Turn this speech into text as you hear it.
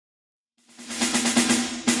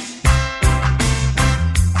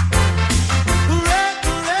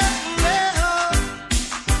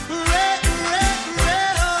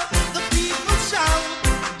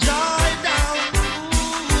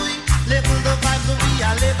vibe, so we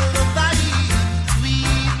are level the vibe.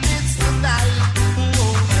 Sweetness tonight.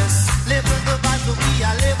 Oh yes, level the vibe, so we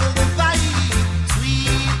are level the vibe.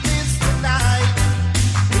 Sweetness tonight.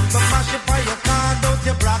 If I mash up on your car, don't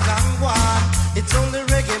you brag and go on. It's only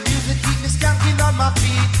reggae music, keep me skanking on my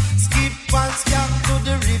feet. Skip and skank to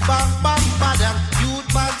the rhythm, bam, bam. Youth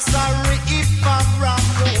man, sorry if I'm wrong.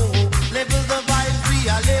 Oh, level the vibe, we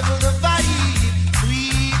are level the vibe.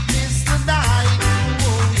 Sweetness tonight.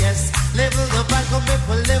 Oh yes, level the vibe, come up,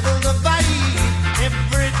 we'll level the vibe.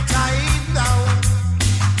 Every time now.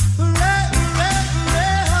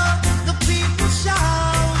 The people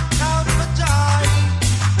shout out for joy.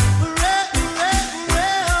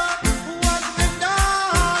 What the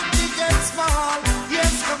dog, big and small.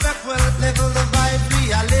 Yes, come back, well, level the vibe,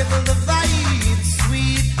 we are level the vibe.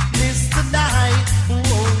 Sweetness tonight.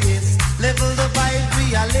 Oh yes, level the vibe,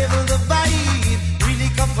 we are level the vibe. Really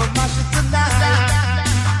come from Masha tonight.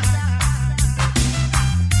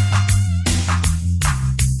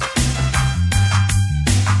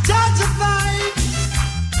 Judge of vibes,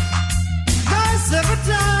 nice every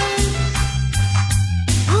time.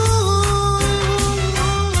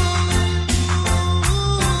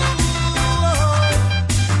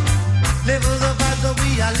 Level the vibe, so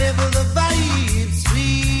we are level the vibe.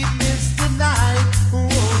 Sweetness tonight.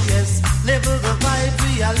 Oh yes, level the vibe,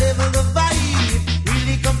 we are level the vibe.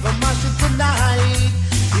 Really come from Masha tonight.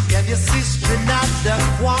 If you have your sister not the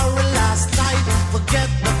quarrel last night, forget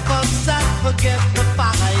the fuss and forget the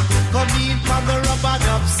fight. Come in from the rubber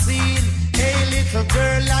dub scene. Hey little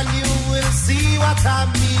girl, and you will see what I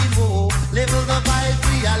mean. Oh, level the vibe,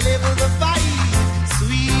 we are level the vibe.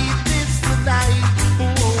 Sweetness tonight.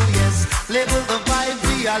 Oh yes, level the vibe,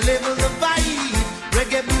 we are level the vibe.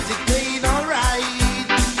 Reggae music playing alright.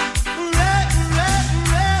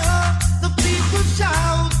 The people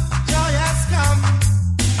shout, joy has come.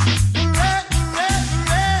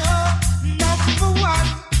 Number one,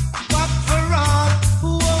 what for all.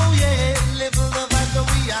 Oh yeah, level the vibe, so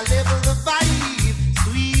we are level the vibe.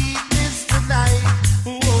 Sweetness tonight.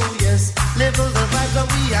 Oh yes, level the vibe, so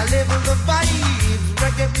we are level the vibe.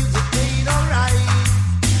 Reggae music playing alright.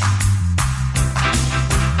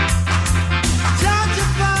 Judge of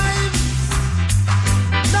vibes,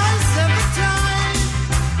 nice every time.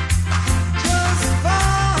 Just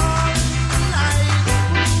fall in line.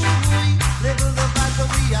 Ooh, level the vibe, so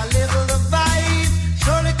we are level the vibe.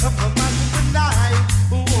 Surely come from us tonight.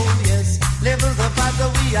 Oh yes, level the vibe, so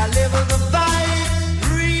we are level the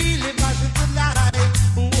vibe. Really massive tonight.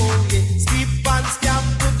 Oh yeah, skip and scam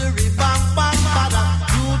to the rebound, bam, bam.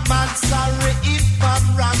 Youth man, sorry if I'm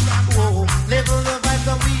wrong. Oh, level the vibe,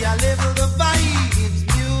 so we are level the vibes.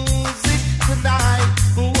 Music tonight.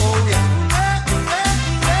 Oh yeah.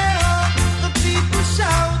 The people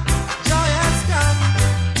shout, joy has come.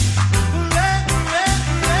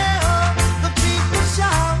 The people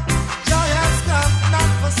shout, joy has come. Not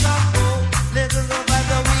for some. Oh, level the vibe,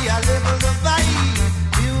 so we are level the vibe.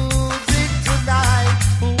 Music tonight.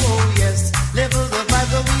 Oh yes, level the vibe,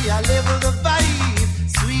 so we are level the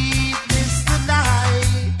vibe. Sweetness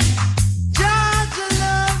tonight. Judge of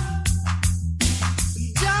love,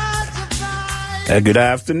 judge of vibe. Good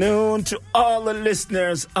afternoon to all the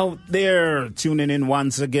listeners out there tuning in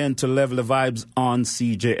once again to Level the Vibes on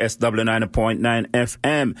CJSW 90.9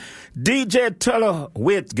 FM. DJ Tuller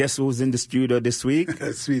with, guess who's in the studio this week?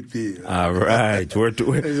 Sweet Pea. All right, we're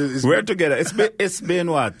together. It's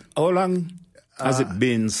been what? How long has it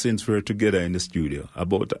been since we're together in the studio?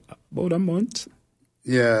 About a month?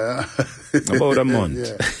 Yeah. About a month.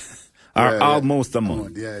 Yeah. Or almost a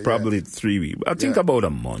month. Yeah, Probably 3 weeks. I think about a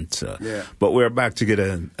month. Yeah. But we're back together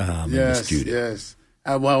in the studio. Yes.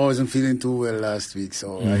 I wasn't feeling too well last week,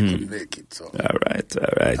 so I couldn't make it. So. All right.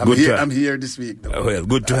 I'm here this week, though. Well,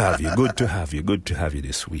 good to have you. Good to have you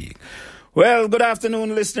this week. Well, good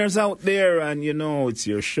afternoon, listeners out there. And, you know, it's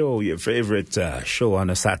your show, your favorite show on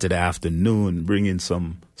a Saturday afternoon, bringing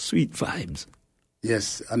some sweet vibes.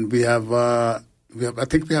 Yes, and we have I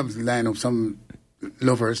think we have lined up some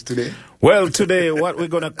lovers today. Well, today, what we're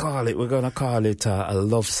going to call it, a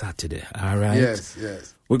Love Saturday, all right? Yes.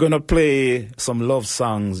 We're going to play some love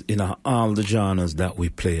songs in all the genres that we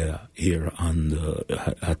play here on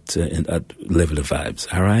at Level of Vibes,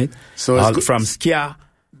 all right? So from ska,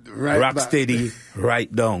 rock steady,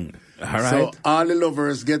 right down, all right? So all the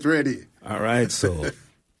lovers, get ready. All right, so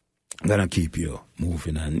I'm going to keep you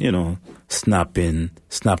moving and, you know, snapping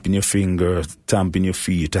your fingers, tamping your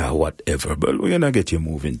feet or whatever. But we're going to get you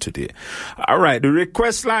moving today. All right, the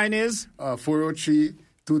request line is?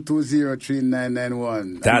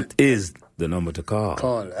 403-220-3991. That is the number to call.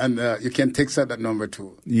 And you can text at that number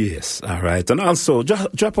too. Yes, all right. And also,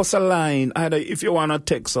 just drop us a line, either if you want to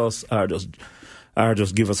text us or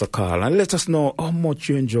just give us a call and let us know how much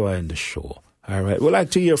you enjoy in the show. All right. We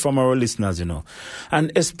like to hear from our listeners, you know.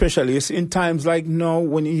 And especially in times like now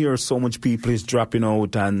when you hear so much people is dropping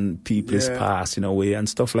out and people is passing away and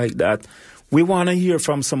stuff like that. We want to hear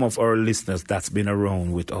from some of our listeners that's been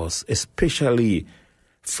around with us, especially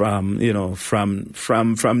from day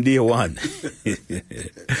one.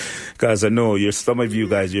 Because I know some of you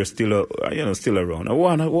guys, you're still around. I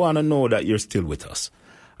want to know that you're still with us.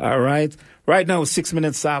 All right. Right now, 6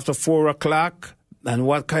 minutes after 4 o'clock. And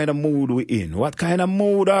what kind of mood we in? What kind of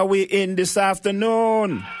mood are we in this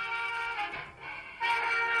afternoon?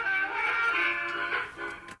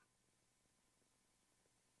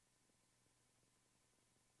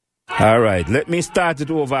 All right, let me start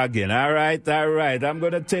it over again. All right. I'm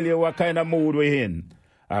going to tell you what kind of mood we're in.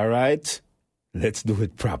 All right. Let's do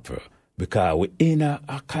it proper because we're in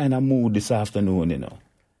a kind of mood this afternoon, you know.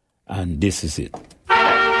 And this is it.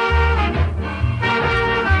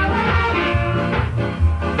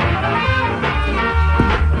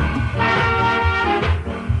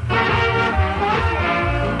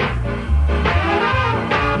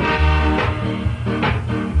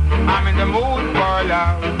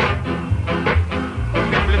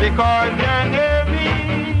 Simply because you're near me.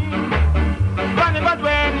 Funny, but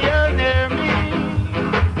when you're near me,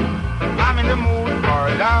 I'm in the mood for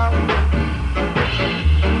love.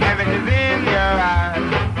 Heaven is in your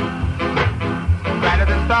eyes. Right at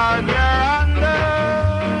the stars you're under.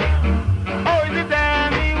 Oh, is it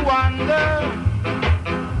any wonder?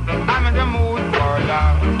 I'm in the mood for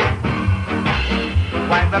love.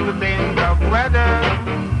 Winds up to think of weather.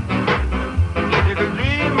 If you could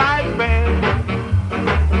dream my face,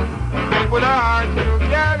 put our hearts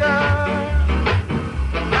together.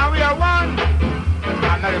 Now we are one.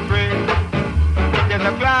 I'm not afraid. There's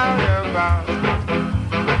a cloud about.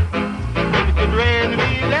 If it could rain, we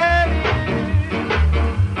let it.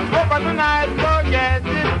 Hope for tonight, forget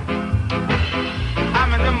it. I'm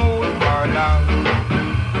in the mood for love.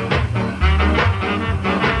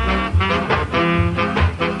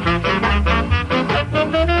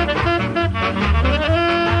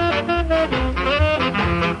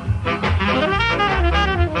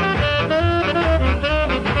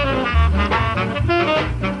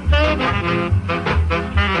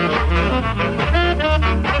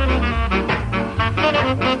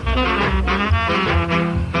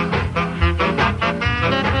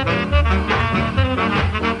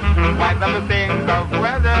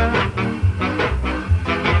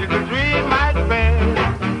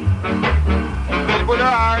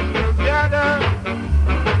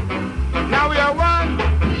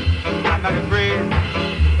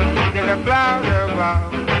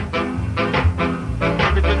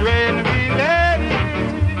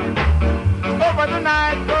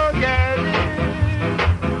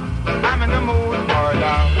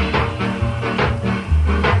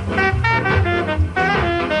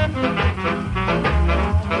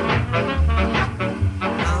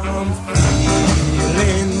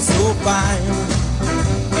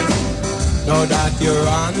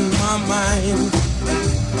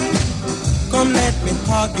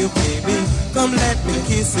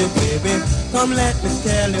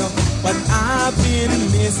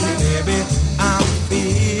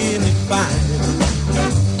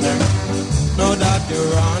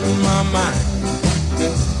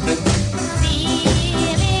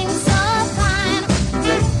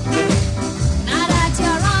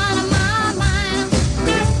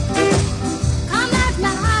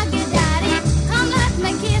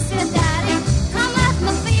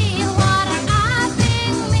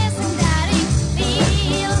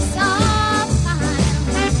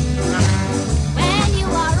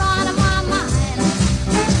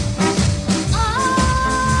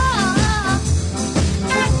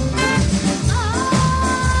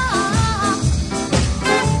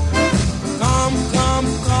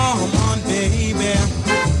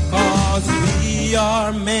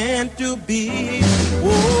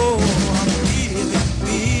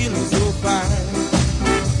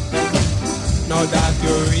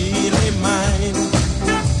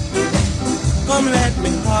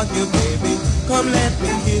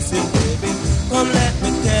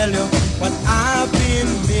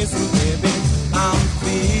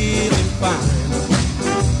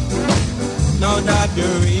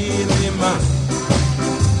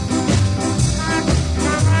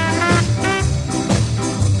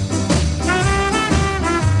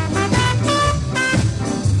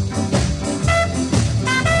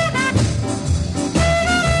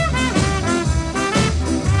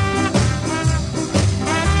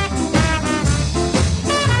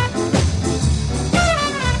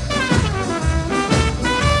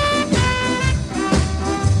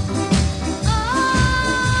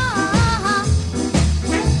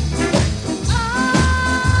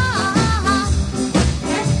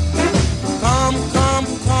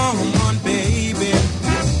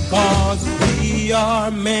 'cause we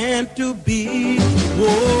are meant to be.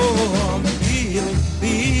 Oh, I'm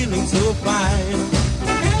feeling so fine.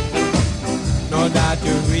 Know that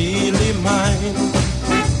you're really mine.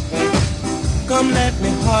 Come let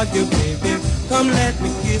me hug you, baby. Come let me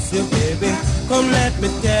kiss you, baby. Come let me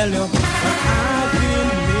tell you what I've been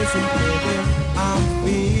missing, baby. I'm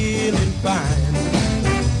feeling fine.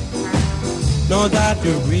 Know that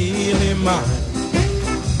you're really mine.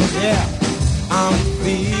 Yeah, I'm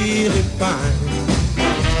feeling fine.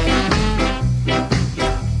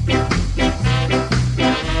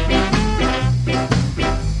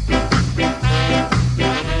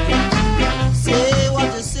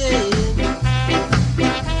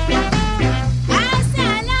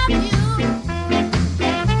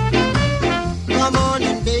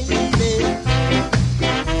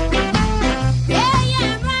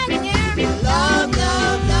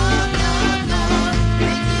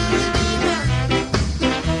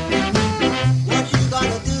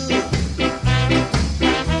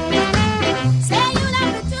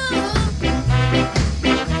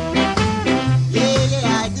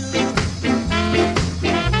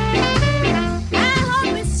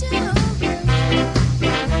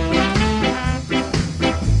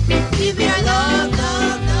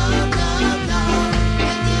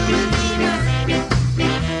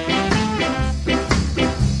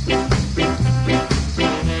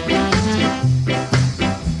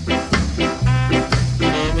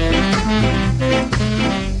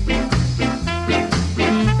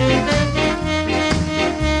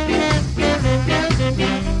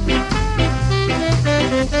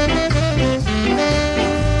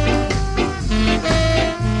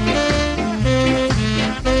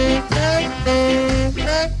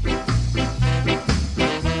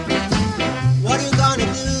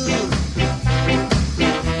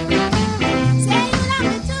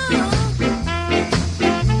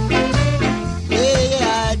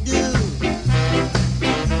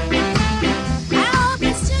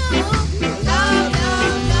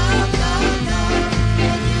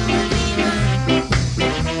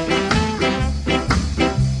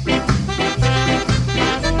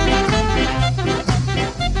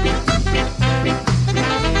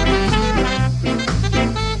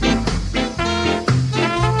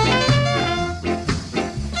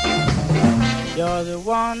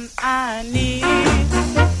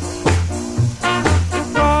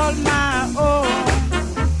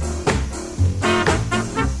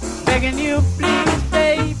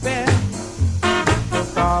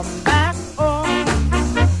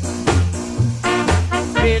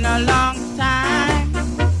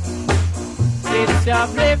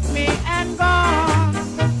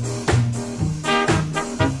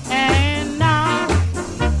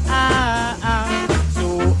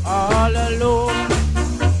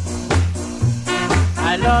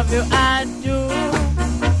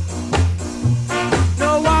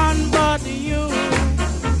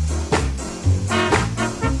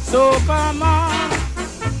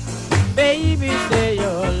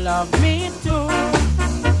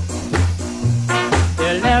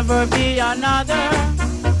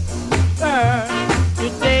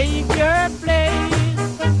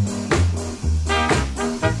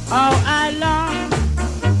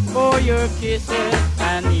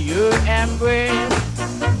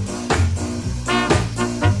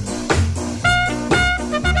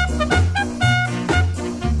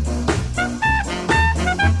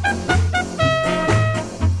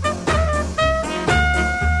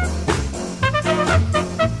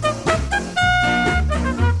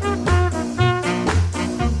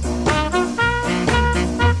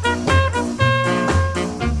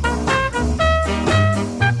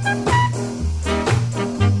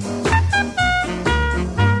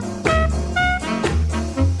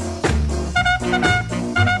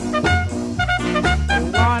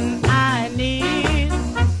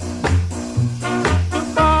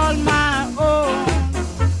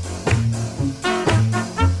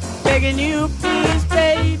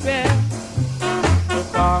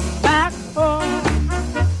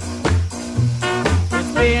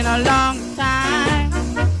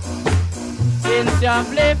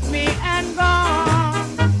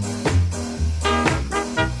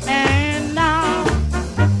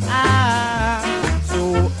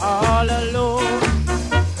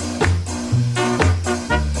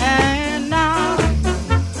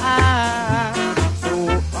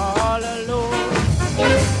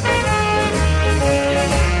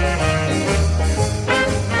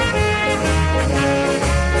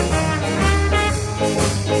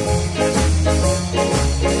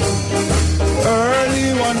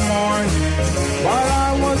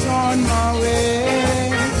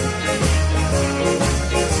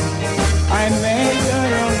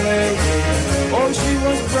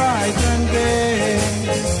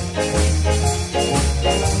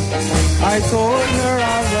 I told her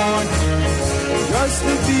I want her just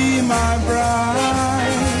to be my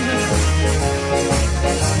bride.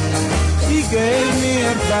 She gave me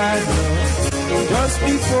a bad look just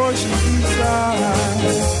before she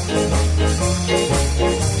decided.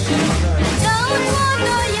 Don't want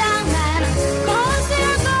no young man, 'cause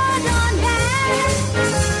they're good on bad.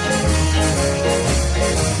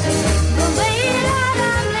 The way that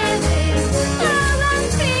I'm living, now I'm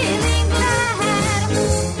feeling glad.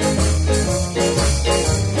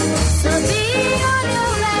 So be on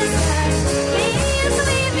your rest, please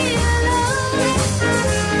leave me alone.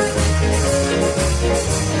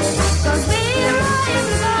 'Cause where I am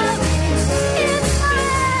going, it's my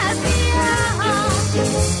happy home.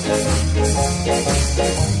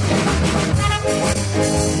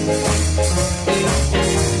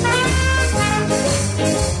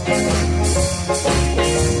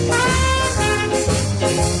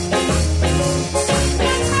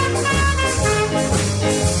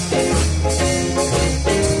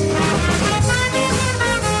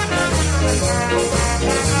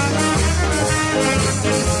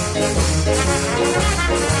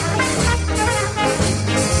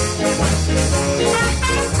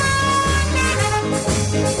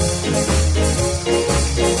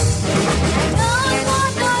 Don't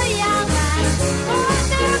want no young man, 'cause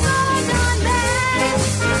they're good on bad.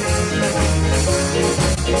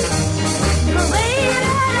 The way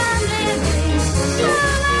that I'm living,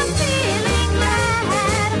 now I'm feeling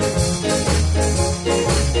glad.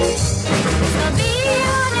 So be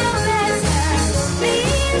on your best,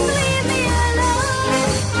 please leave me alone.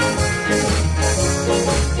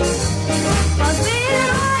 'Cause where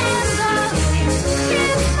I am going,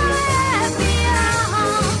 it's my happy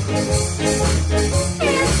home.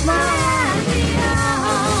 It's my happy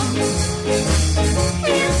home.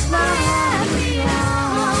 It's my happy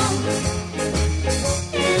home.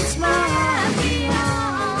 It's my happy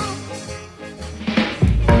home.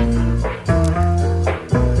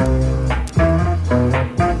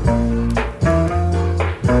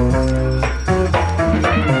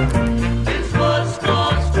 This was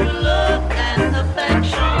cause to love and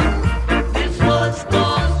affection. This was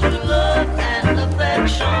cause to love and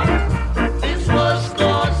affection. This was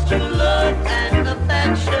cause to love and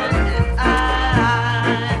affection. And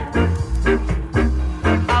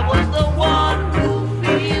I was the one who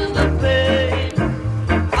feel the pain.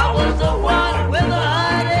 I was the one where the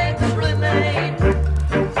heartaches remain.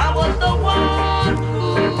 I was the one who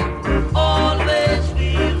always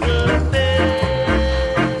feel the pain.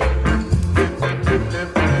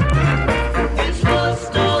 This was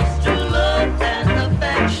cause to love and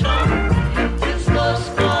affection. This was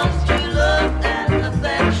cause to love and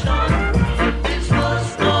affection. This was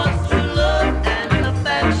cause to love and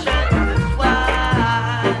affection. That's why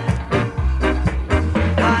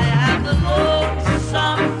I have the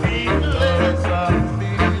lonesome feeling.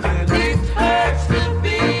 It hurts to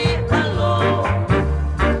be alone.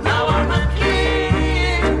 Now I'm a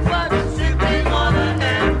king, but sitting on an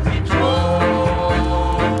empty throne.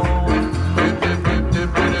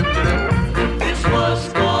 This was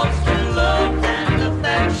cause to love and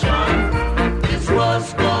affection. This was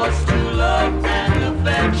cause to love and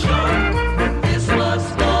affection. This was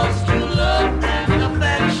cause to love and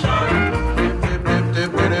affection.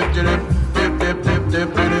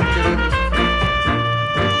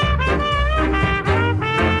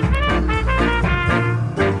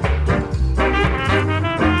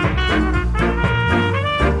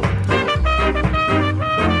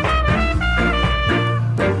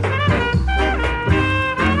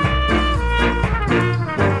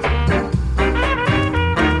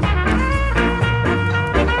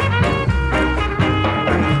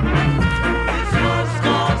 This was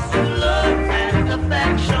cause to love and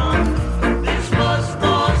affection. This was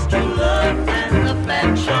cause to love and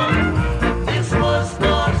affection. This was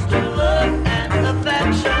cause to love and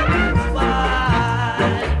affection. That's why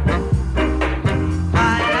I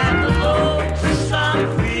have the lonesome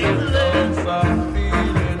feeling.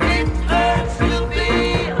 It hurts to be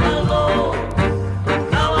alone.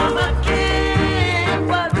 Now I'm a king,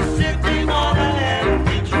 but sitting on an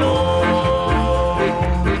empty throne.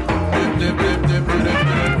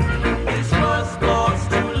 This was cause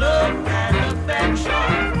to love and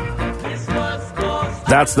affection. This was cause to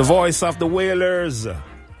That's the voice of the Wailers.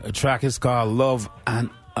 The track is called Love and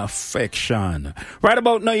Affection. Right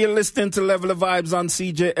about now, you're listening to Level of Vibes on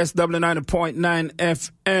CJSW 90.9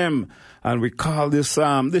 FM. And we call this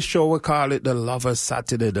show, we call it the Lover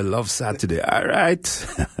Saturday, the Love Saturday. All right?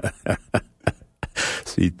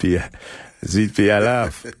 Sweet Pea, I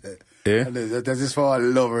laugh. Yeah? That is for all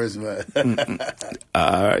lovers, man.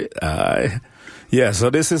 All right. Yeah, so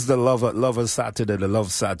this is the Lover Saturday, the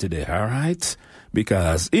Love Saturday, all right?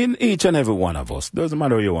 Because in each and every one of us, doesn't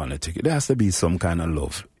matter where you want to take it, there has to be some kind of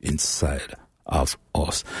love inside of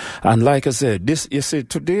us. And like I said,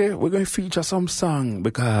 today we're going to feature some song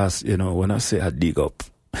because, when I say I dig up,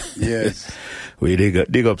 yes, we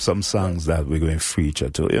dig up some songs that we're going to feature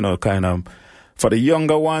to, kind of, for the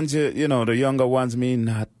younger ones, the younger ones may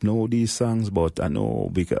not know these songs, but I know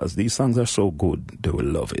because these songs are so good, they will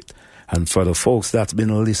love it. And for the folks that's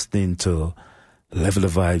been listening to Level the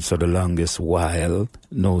Vibes for the longest while,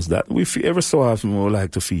 knows that every so often we would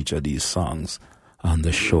like to feature these songs on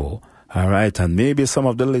the show. All right, and maybe some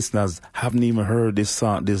of the listeners haven't even heard this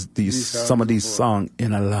song, some of these songs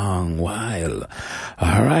in a long while.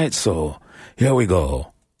 All right, so here we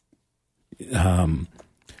go.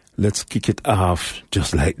 Let's kick it off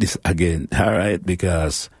just like this again. All right,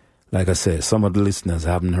 because like I said, some of the listeners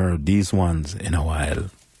haven't heard these ones in a while.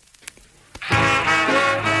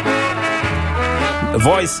 The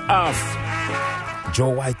voice of Joe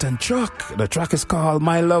White and Chuck. The track is called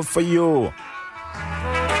My Love for You.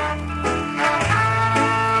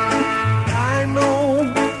 I know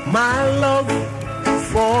my love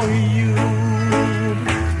for you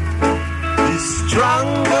is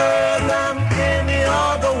stronger than any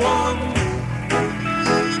other one.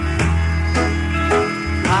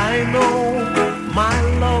 I know my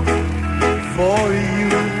love for you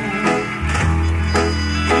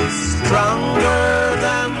is stronger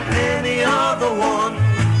than any other one.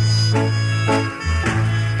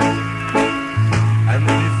 And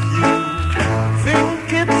if you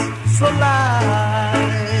think it's a lie,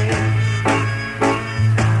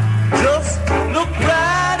 just look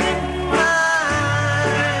right in my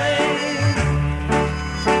eyes,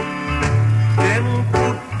 then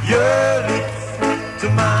put your lips to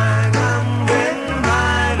mine, and when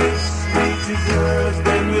my lips meet yours,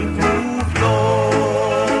 then we'll prove love.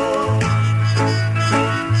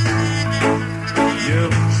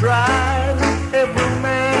 You've tried every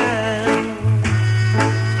man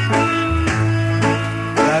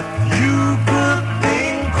that you could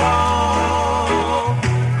think of,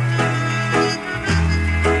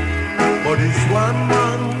 but it's one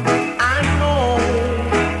I know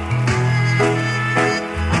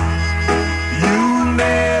you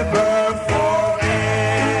never forget.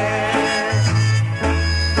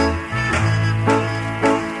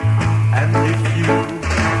 And if you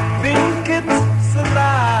think it's a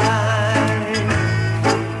lie,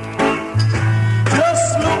 just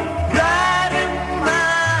look right in my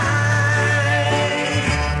eyes,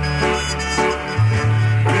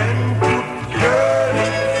 then put your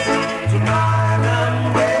lips to mine, and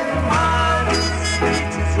when my lips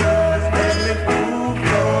meet yours, then we prove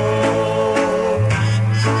love.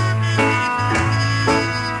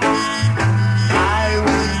 I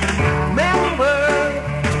remember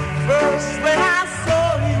first when I saw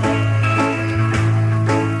you,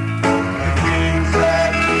 the things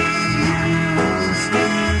that you used to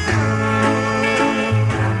do.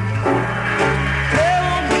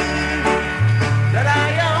 Tell me that I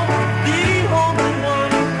am the only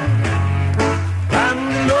one, and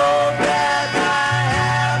know that I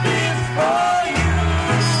have is for you.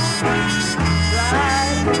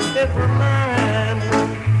 Right, every man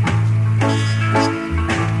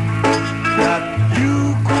that you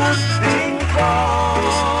could think of,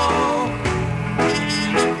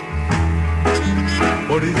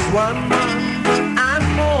 but it's one man I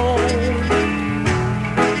know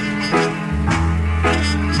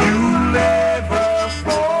you never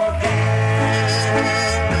forget.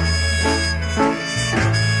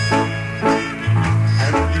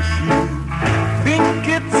 And if you think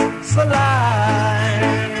it's a lie,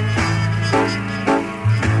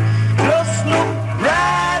 just look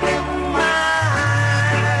right in my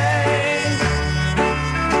eyes,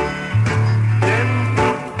 then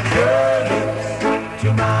put your lips to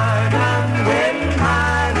mine, and when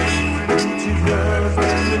my lips meet yours,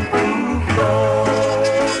 then we'll prove love.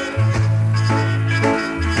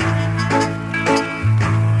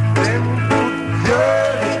 Then put your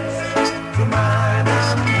lips to mine,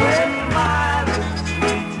 and when my lips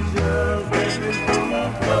meet yours, then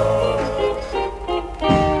we'll prove love.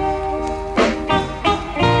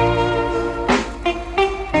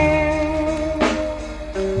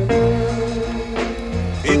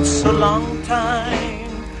 It's a long time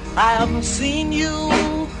I haven't seen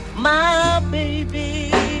you, my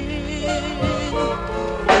baby.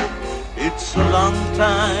 It's a long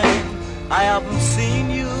time I haven't seen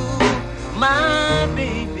you, my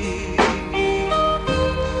baby.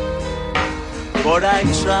 But I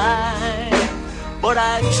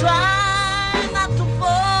try not to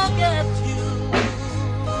forget you.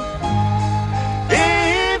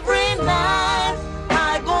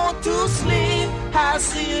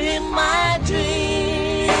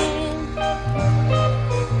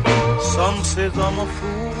 Some says I'm a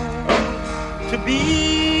fool to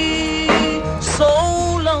be so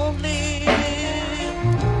lonely.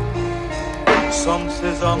 Some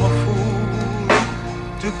says I'm a fool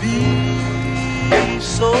to be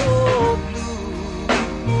so blue.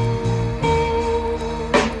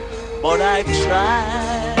 But I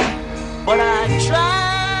try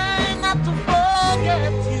not to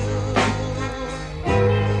forget you.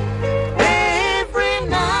 Every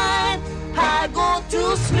night I go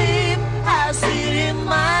to sleep, I see it in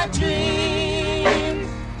my dream.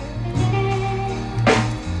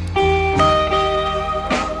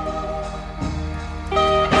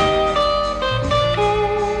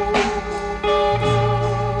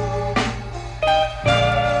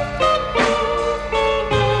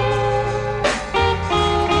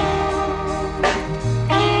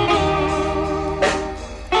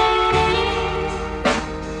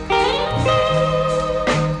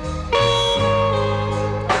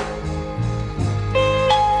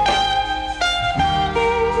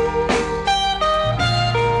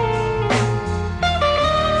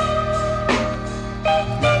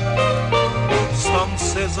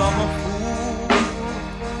 I'm a fool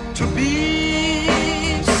to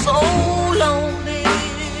be so lonely.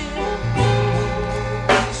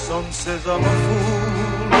 Some says I'm a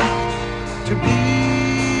fool to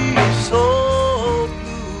be so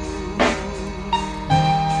blue.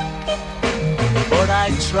 But I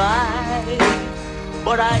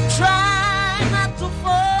try not to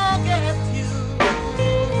forget you.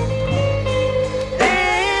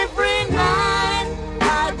 Every night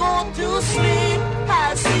I go to sleep,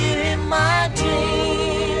 I see it in my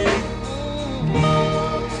dream.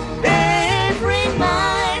 Every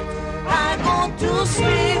night I go to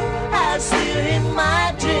sleep, I see it in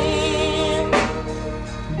my dream.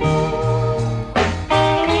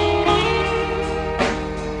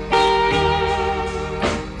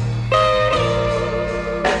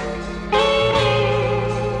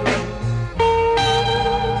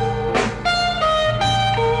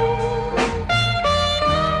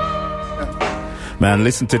 Man,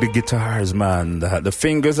 listen to the guitars, man. The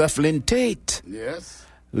fingers of Lynn Tate. Yes.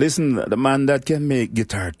 Listen, the man that can make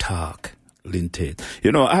guitar talk, Lynn Tate.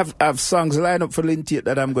 You know, I have songs lined up for Lynn Tate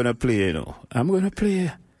that I'm going to play, you know. I'm going to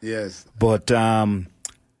play. Yes. But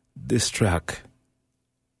this track,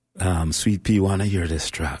 Sweet Pea, wanna hear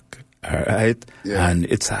this track. All right? Yeah. And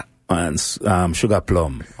it's Sugar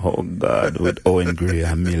Plum. Oh, God, with Owen Gray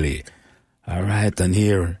and Millie. All right, and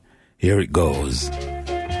here it goes.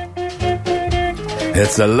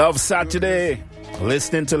 It's a Love Saturday.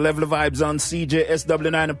 Listening to Level Vibes on CJSW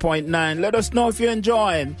 90.9. Let us know if you're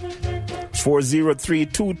enjoying.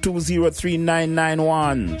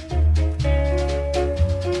 403-220-3991.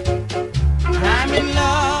 I'm in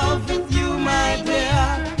love with you, my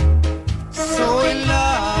dear. So in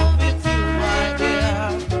love with you, my dear.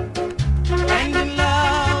 And in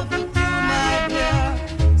love with you, my dear.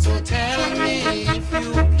 So tell me if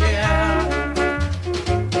you care.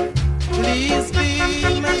 Please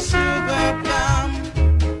be my sugar plum.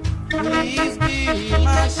 Please be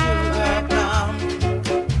my sugar plum.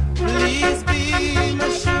 Please be my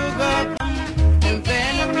sugar plum. And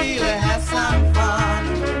then we'll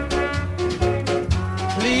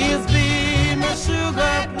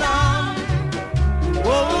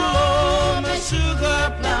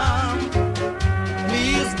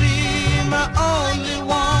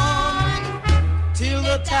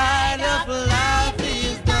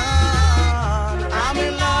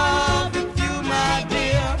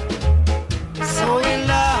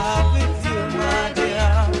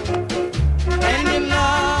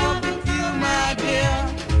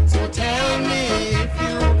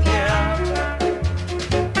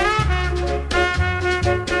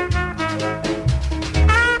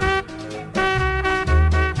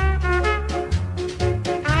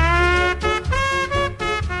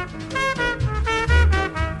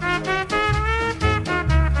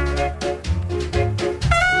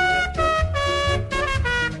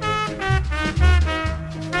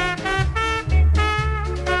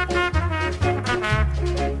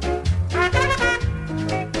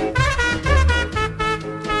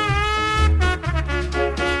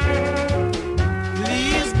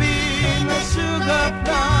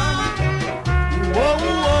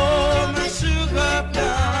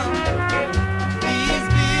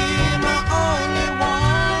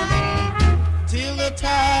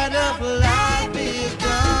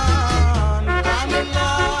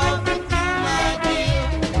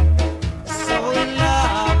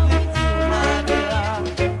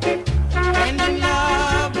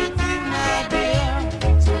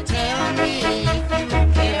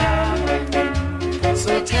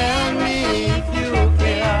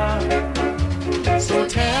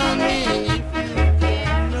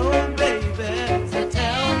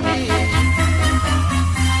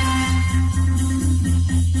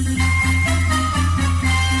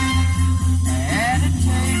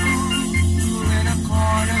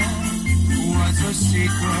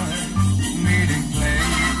secret meeting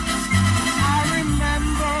place. I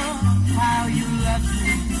remember how you loved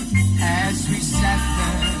me as we sat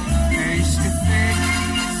there face to face.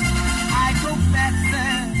 I go back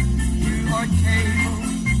there to our table,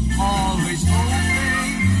 always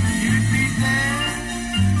hoping you'd be there.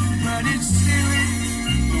 But it's silly,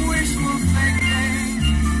 wishful thinking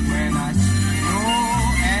when I see your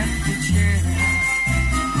empty chair.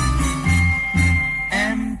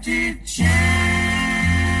 Empty chair,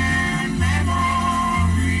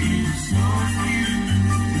 memories so few.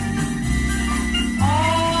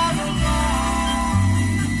 All alone,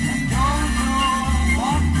 I don't know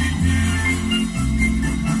what to do.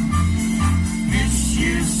 Miss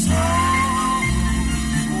you so,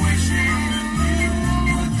 wishing you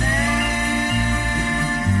were there.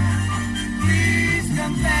 Please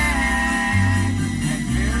come back and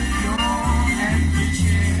fill your empty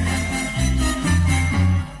chair.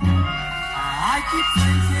 I keep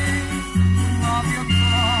thinking of your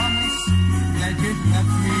promise that you'd let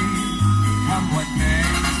me come what may.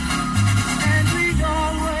 And we'd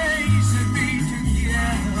always be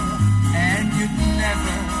together, and you'd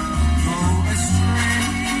never go astray.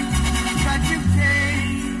 But you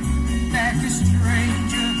came back a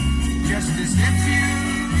stranger, just as if you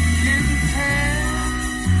didn't care.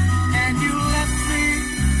 And you left me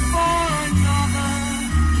for another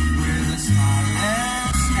with a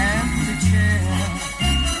smileless empty chair.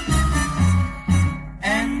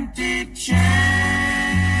 Empty chair,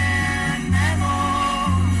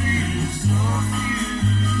 memories so few.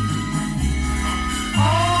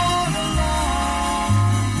 All alone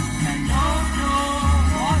and don't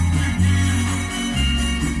know what to do.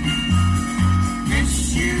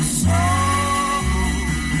 Miss you so,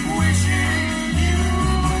 wishing you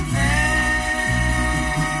were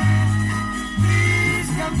there. Please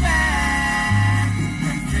come back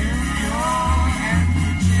and fill your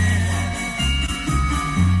empty chair.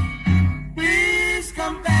 Please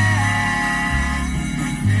come back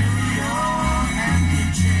and fill your empty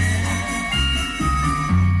chair.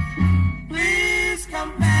 Please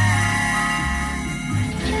come back.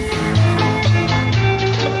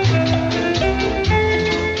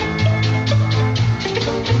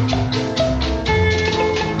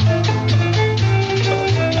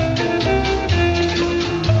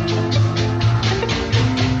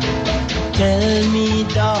 Tell me,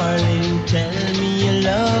 darling, tell me you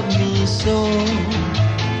love me so.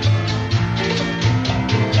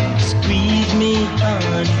 Squeeze me,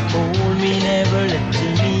 honey, hold me, never let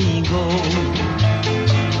me go.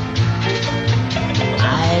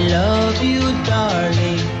 I love you,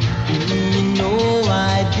 darling, you know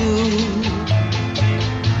I do.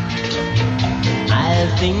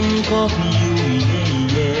 I'll think of you, yeah,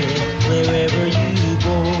 yeah, wherever you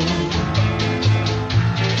go.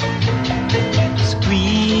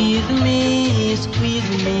 Squeeze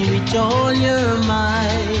me with all your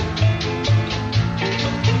might.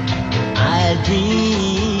 I'll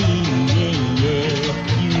dream, yeah,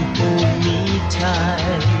 yeah, you hold me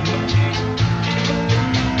tight.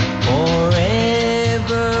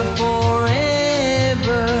 Forever,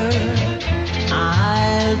 forever,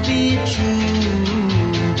 I'll be true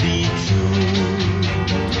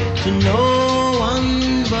to no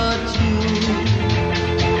one but you.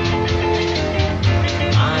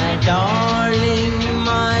 My darling,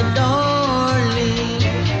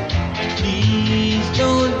 please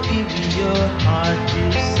don't give your heart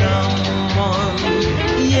to someone,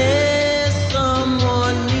 yes,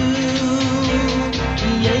 someone new.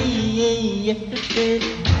 Yeah, yeah, yeah.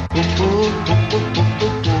 Hold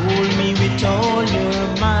me with all your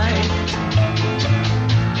might.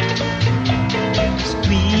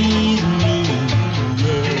 Squeeze me,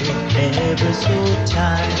 yeah, ever so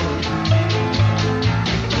tight.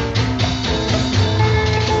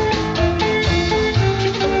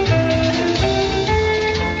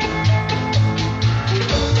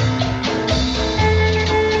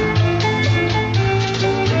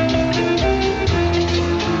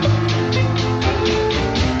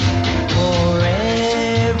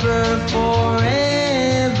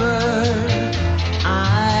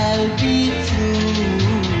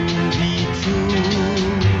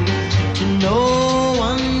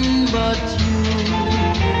 But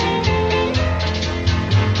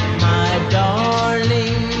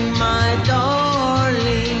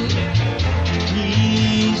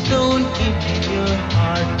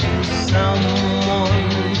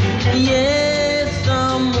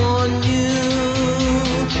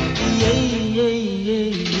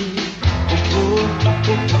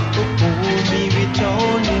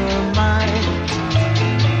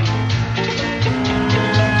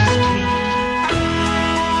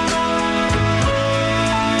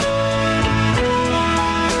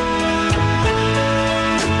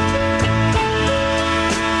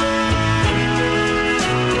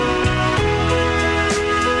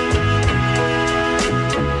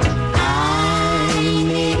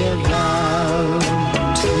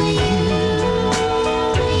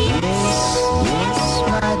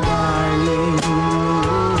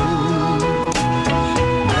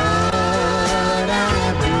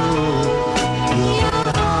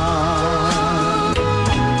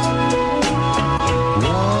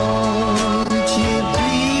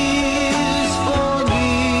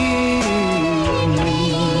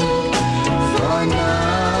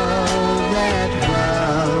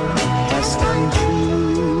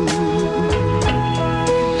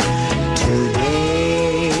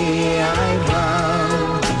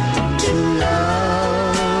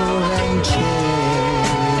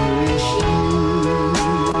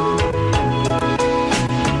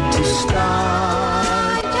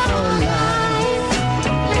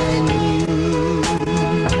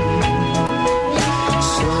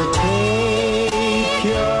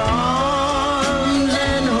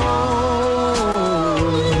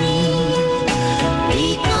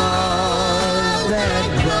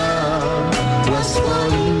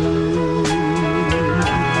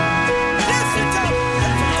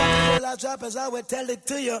I will tell it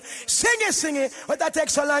to you. Sing it, but that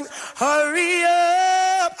takes so long. Hurry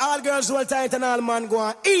up. All girls hold tight and all man go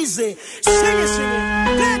on easy. Sing it.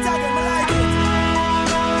 Play it again, I like it.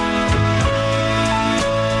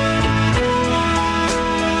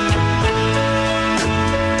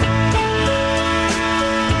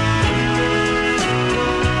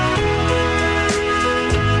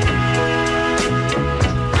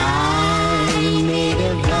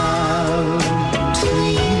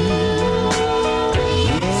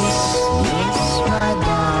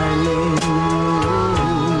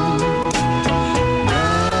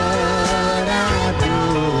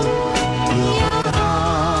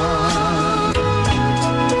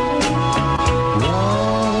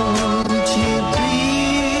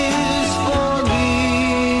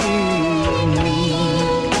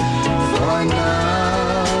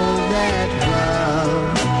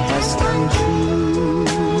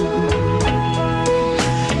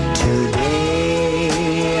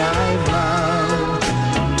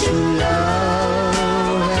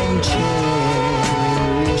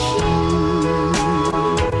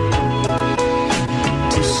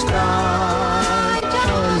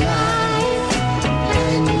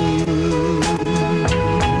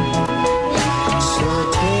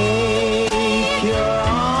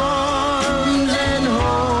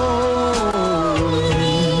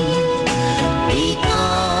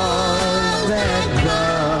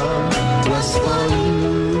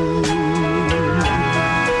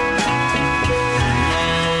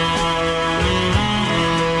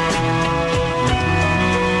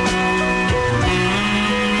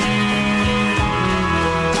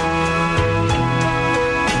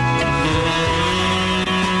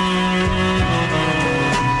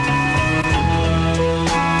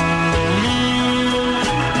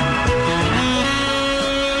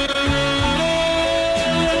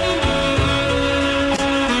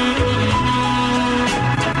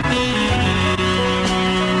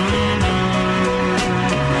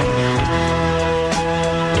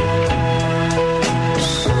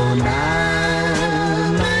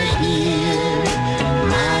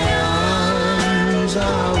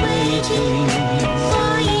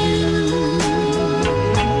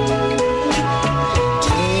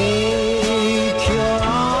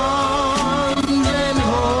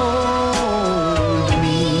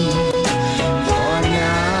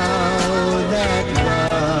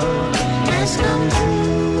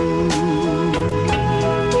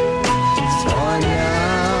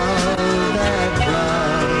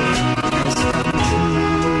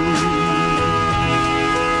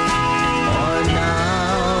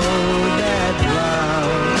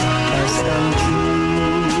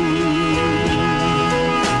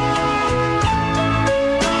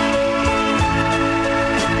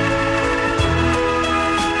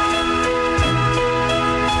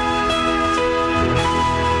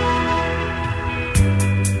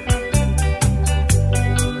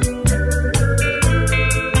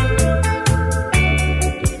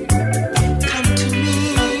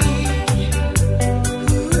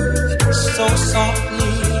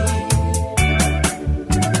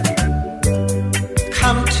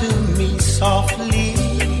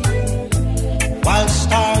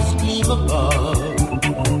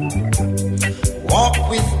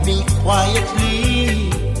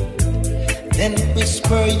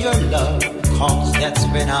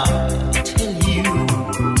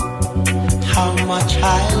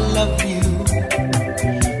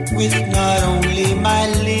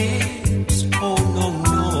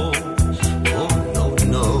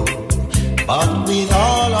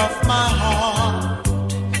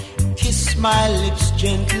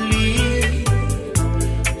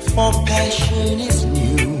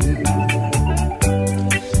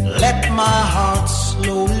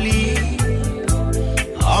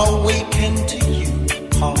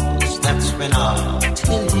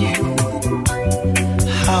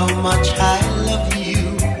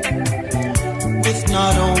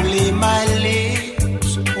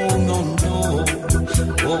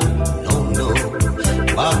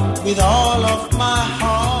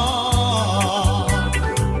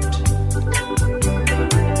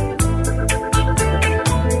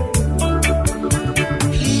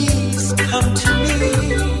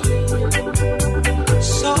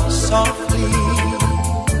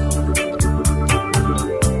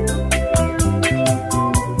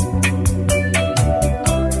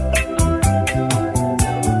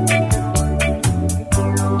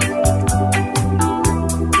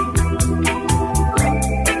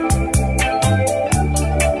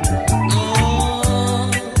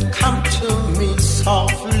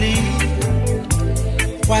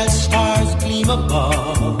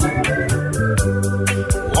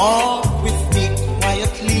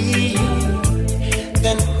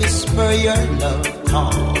 hear your love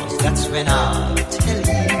calls, that's when I'll tell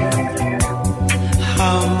you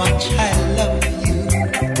how much I love you.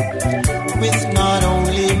 With not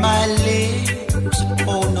only my lips,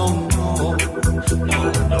 oh no, no, no,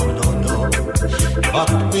 no, no, no, but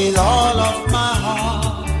with all of my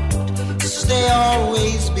heart. Stay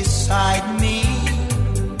always beside me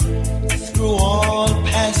through all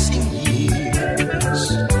passing years.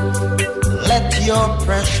 Let your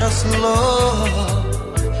precious love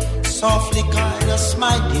softly guide us,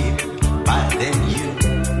 my dear. By then you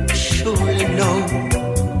surely know,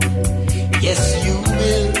 yes, you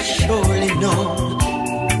will surely know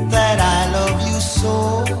that I love you so.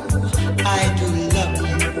 I do love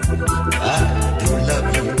you, I do love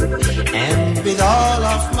you, and with all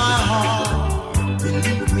of my heart,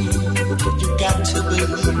 believe me, you got to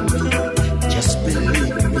believe me, just believe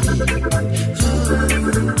me. Ooh,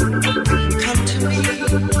 come to me,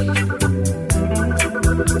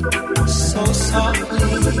 so softly,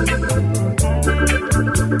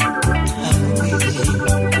 come with me.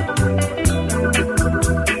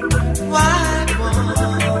 Why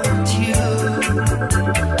won't you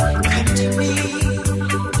come to me,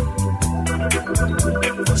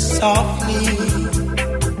 softly?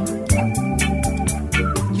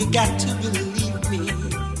 You got to believe me.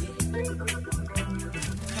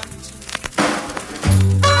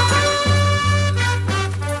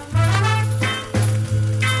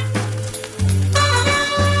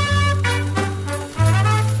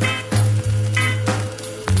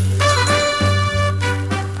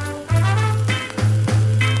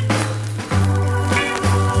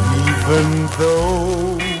 Even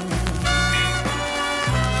though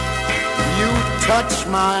you touch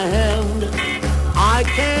my hand, I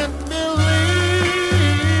can't believe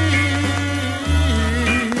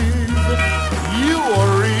you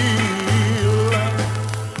are real.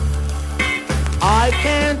 I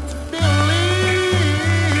can't believe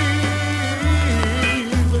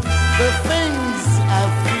the things I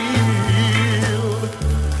feel.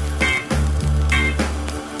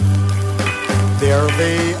 There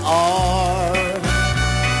they are,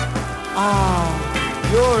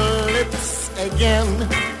 your lips again.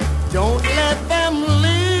 Don't let them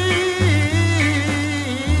leave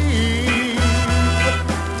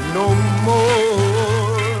no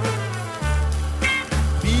more,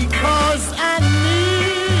 because I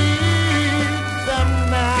need them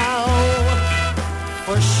now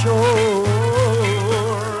for sure.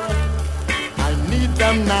 I need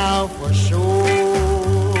them now for sure.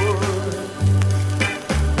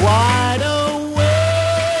 Wide awake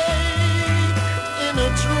in a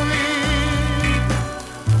dream,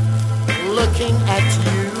 looking at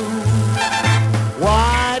you.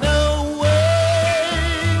 Wide awake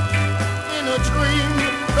in a dream,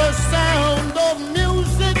 the sound of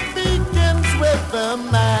music begins with the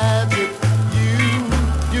magic you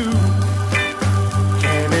do.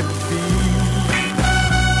 Can it be?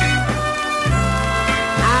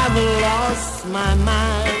 I've lost my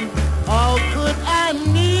mind. All could I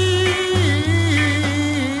need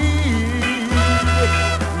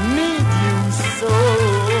you so.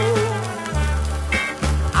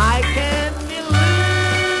 I can't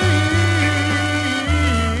believe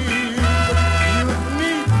you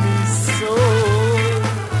need me so.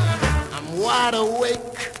 I'm wide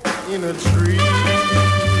awake in a dream.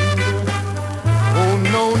 Oh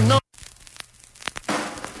no, no.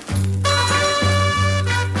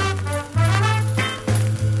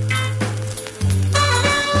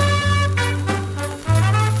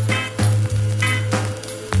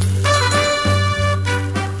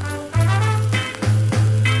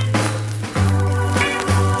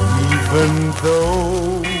 Even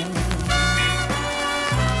though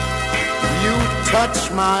you touch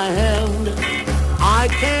my hand, I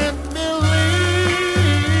can't believe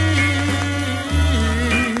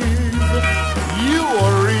you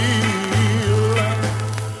are real.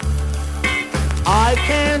 I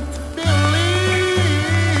can't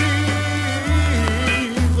believe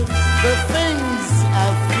the things I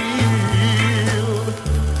feel.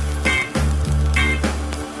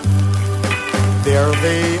 There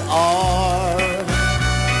they are,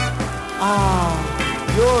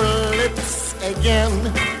 your lips again.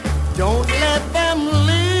 Don't let them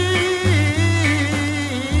leave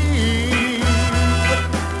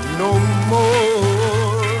no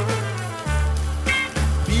more,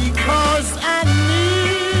 because I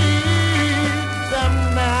need them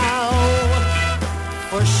now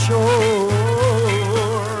for sure.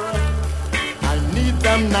 I need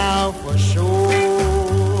them now for sure.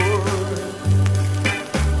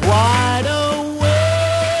 Wide awake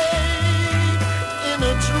in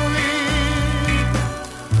a dream,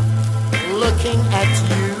 looking at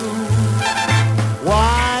you.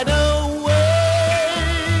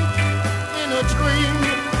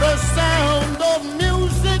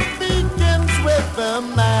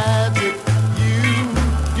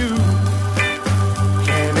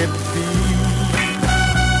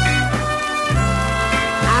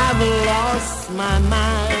 my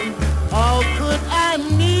mind. How could I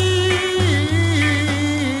need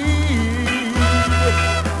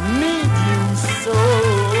you so?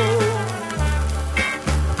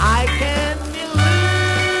 I can't believe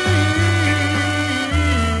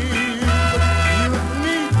you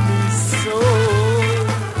need me so.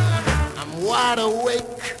 I'm wide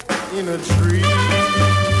awake in a dream.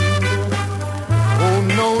 Oh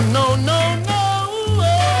no, no, no, no.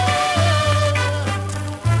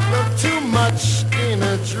 Look too much in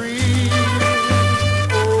a dream.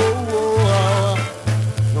 Oh,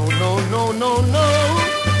 no, no, no, no, no.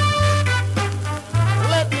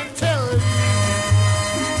 Let me tell you.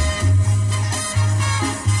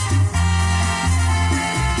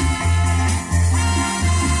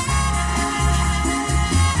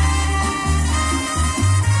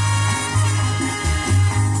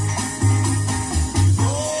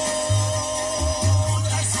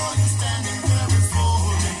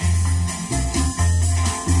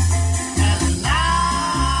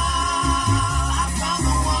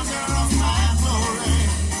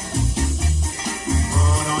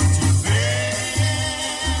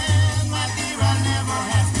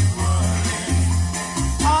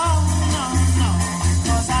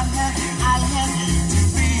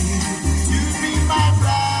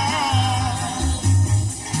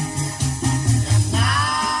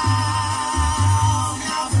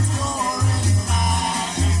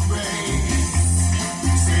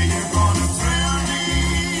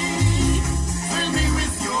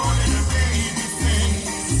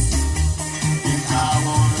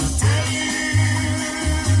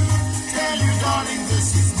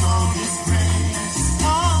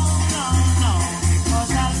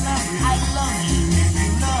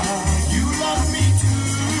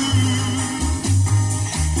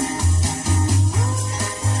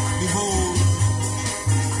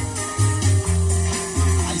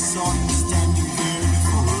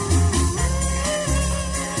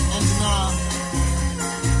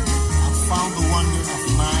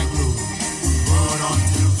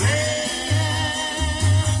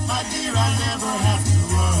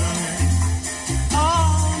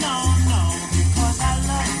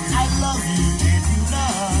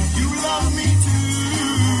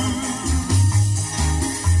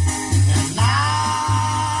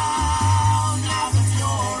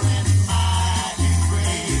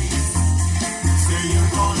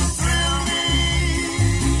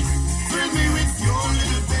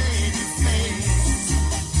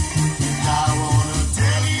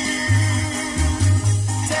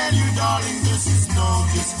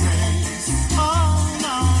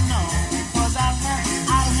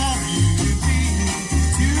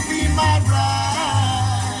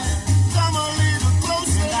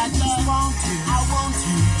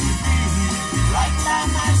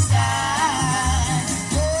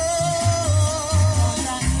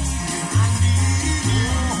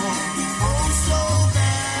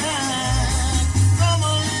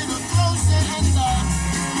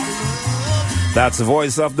 That's the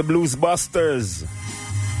voice of the Blues Busters.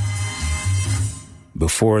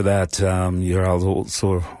 Before that, you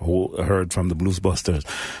also heard from the Blues Busters.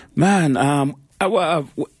 Man,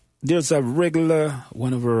 there's a regular,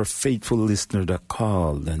 one of our faithful listeners that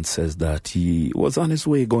called and says that he was on his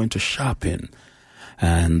way going to shopping.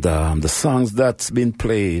 And the songs that's been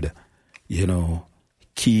played, you know,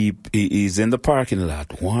 he's in the parking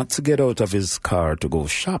lot, wants to get out of his car to go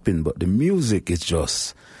shopping, but the music is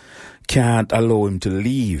just can't allow him to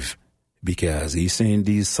leave, because he's saying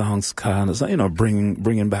these songs kind of, you know,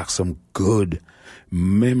 bringing back some good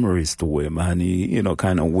memories to him, and he, you know,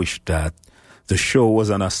 kind of wished that the show was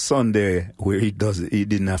on a Sunday where he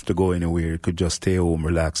didn't have to go anywhere. He could just stay home,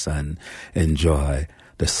 relax, and enjoy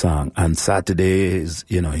the song. And Saturdays,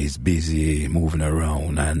 you know, he's busy moving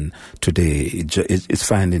around, and today it's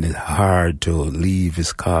finding it hard to leave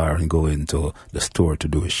his car and go into the store to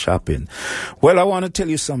do his shopping. Well, I want to tell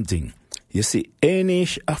you something. You see, any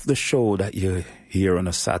of the show that you hear on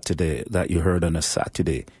a Saturday, that you heard on a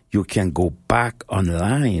Saturday, you can go back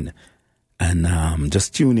online and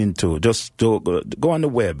just tune into, go on the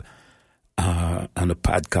web, on the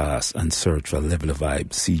podcast and search for Level of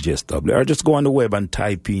Vibes, CJSW, or just go on the web and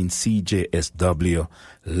type in CJSW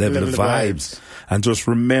Level of Vibes, and just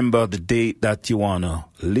remember the date that you want to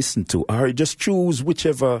listen to, or just choose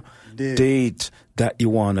whichever date that you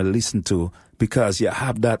want to listen to, because you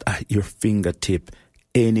have that at your fingertip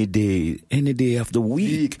any day of the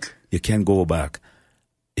week. You can go back.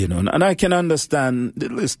 You know, and I can understand the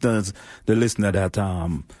listener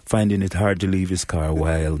that finding it hard to leave his car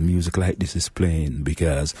while music like this is playing,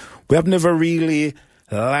 because we have never really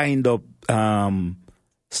lined up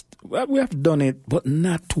Well, we have done it, but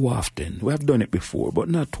not too often. We have done it before, but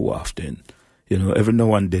not too often. You know, every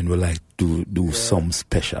now and then we like to do some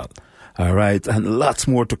special. All right, and lots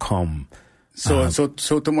more to come. So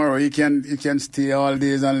tomorrow you can stay all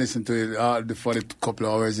days and listen to it for the couple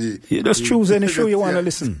of hours. You just choose any show you want to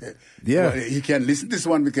listen. Yeah, well, he can listen to this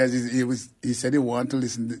one because he said he want to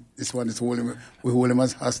listen to this one. We hold him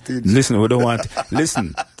as hostage. Listen, we don't want.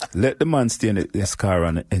 Listen, let the man stay in his car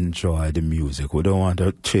and enjoy the music. We don't want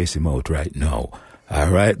to chase him out right now. All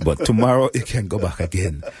right, but tomorrow he can go back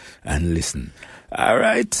again and listen. All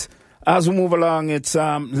right. As we move along, it's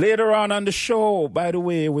later on the show. By the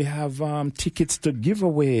way, we have tickets to give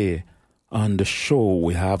away on the show.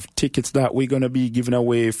 We have tickets that we're going to be giving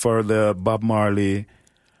away for the Bob Marley,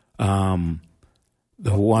 the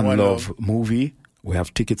One Love movie. We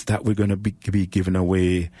have tickets that we're going to be giving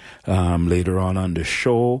away later on the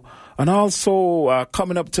show. And also,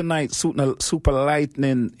 coming up tonight, Super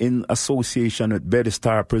Lightning in association with Betty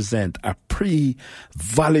Star present a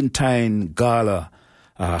pre-Valentine Gala.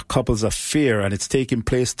 Couples Affair, and it's taking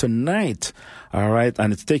place tonight, all right?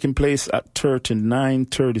 And it's taking place at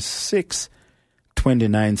 3936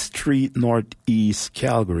 29th Street, Northeast,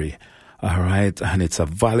 Calgary, all right? And it's a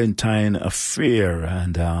Valentine Affair,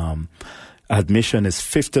 and admission is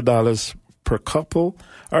 $50 per couple,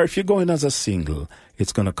 or if you're going as a single,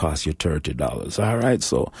 it's going to cost you $30, all right?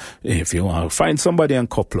 So if you want to find somebody and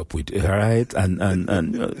couple up with it, all right?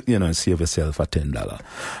 And you know, save yourself a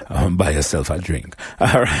 $10. Buy yourself a drink,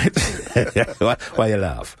 all right? Why you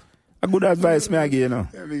laugh? A good advice, me again, you know.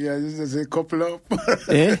 Yeah, because you just say couple up.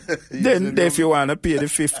 Then if you want to pay the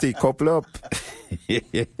 $50, couple up.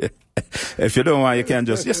 If you don't want,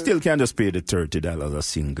 you still can just pay the $30 a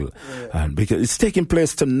single. Yeah. And because it's taking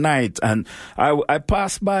place tonight, and I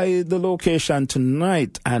passed by the location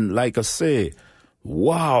tonight, and like I say,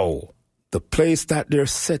 wow, the place that they're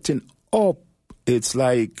setting up, it's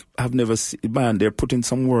like I've never seen, man, they're putting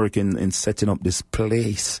some work in setting up this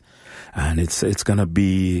place, and it's gonna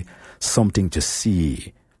be something to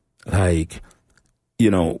see. Like, you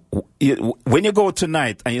know, when you go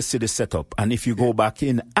tonight and you see the setup, and if you go back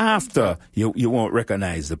in after, you won't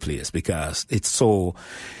recognize the place because it's so,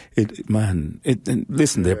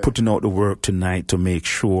 listen, they're putting out the work tonight to make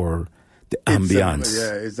sure the ambience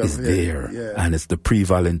is there, and it's the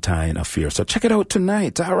pre-Valentine Affair. So check it out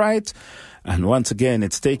tonight, all right? And once again,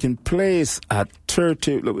 it's taking place at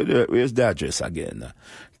 30, where's the address again?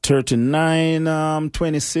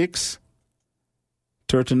 3926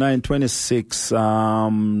 3936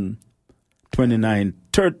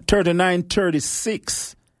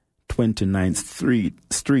 29th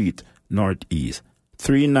Street Northeast.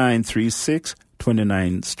 3936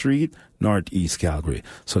 29th Street Northeast, Calgary.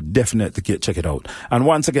 So definitely check it out. And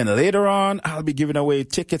once again, later on, I'll be giving away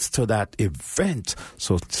tickets to that event.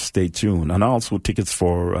 So stay tuned. And also tickets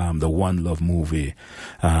for the One Love movie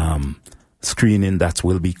screening that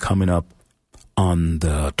will be coming up on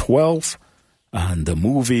the 12th. And the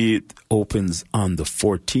movie opens on the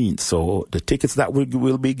 14th. So the tickets that we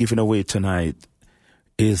will be giving away tonight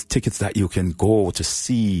is tickets that you can go to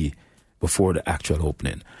see before the actual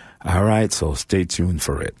opening. All right, so stay tuned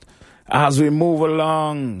for it. As we move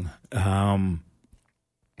along,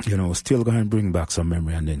 you know, still going to bring back some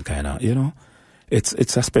memory, and then kind of, you know, it's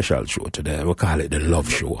a special show today. We call it the Love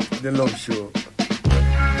Show. The Love Show.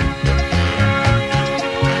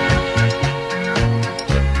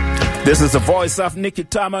 This is the voice of Nicky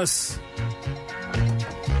Thomas.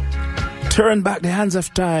 Turn back the hands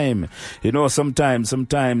of time. You know, sometimes some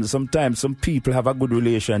people have a good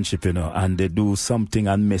relationship, you know, and they do something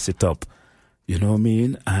and mess it up. You know what I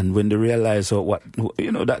mean? And when they realize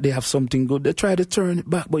that they have something good, they try to turn it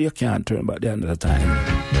back, but you can't turn back the hand of the time.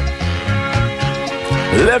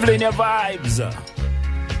 Leveling your vibes.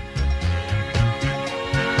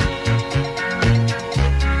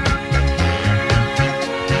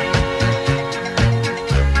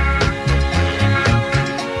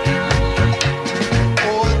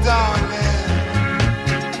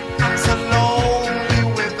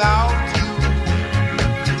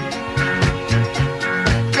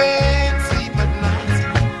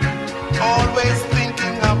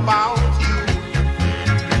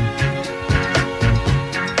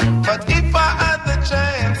 But if I had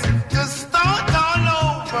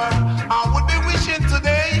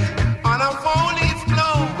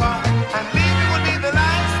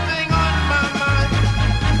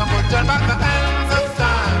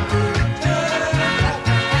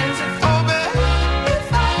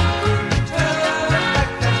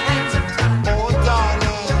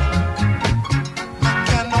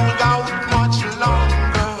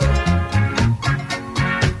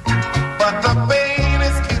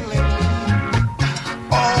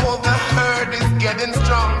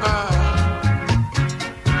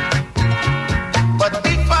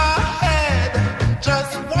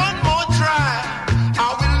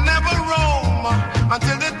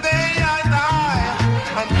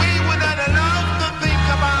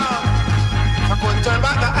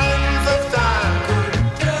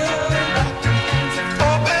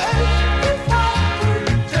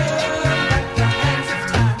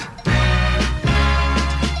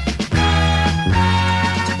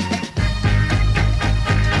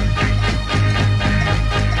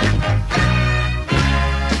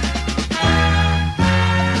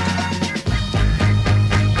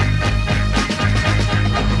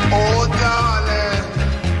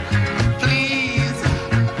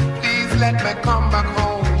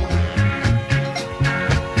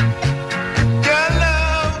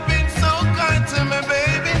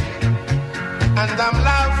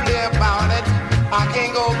I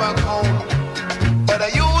can't go back home. But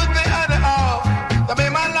you was the other half that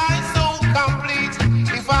made my life so complete.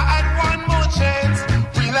 If I had one more chance,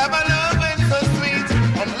 we'll have a love and so sweet.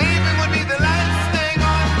 And leaving would be the last thing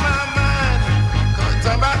on my mind. Could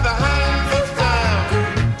turn back the hands of time.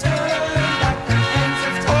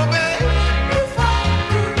 Oh, babe. If I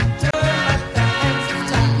could turn back the hands of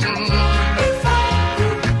time. If I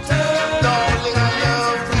could turn, darling, I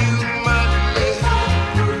love you madly. If I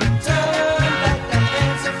could turn back the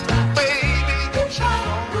hands of time. Baby, don't you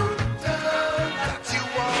know that you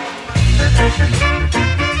are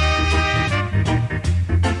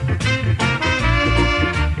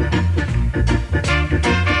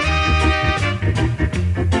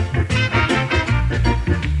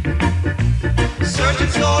searching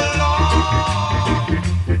so long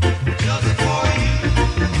just for you.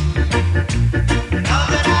 Now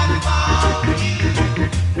that I've found you,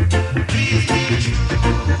 please be true.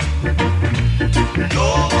 No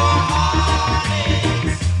more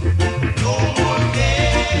heartaches, no more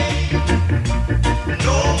pain,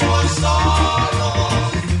 no more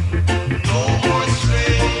sorrows, no more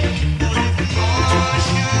strain. If you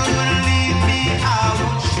should leave me, I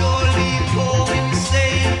would surely go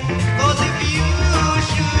insane. 'Cause if you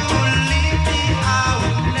should leave me, I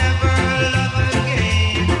would never love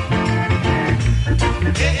again.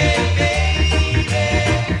 Hey, hey, baby,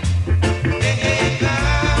 hey, hey,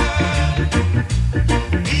 girl,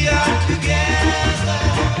 we are together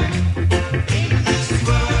in this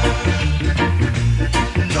world.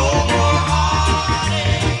 No more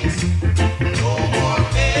heartaches, no more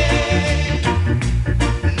pain,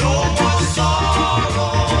 no more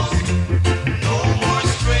sorrows, no more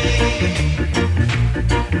strain.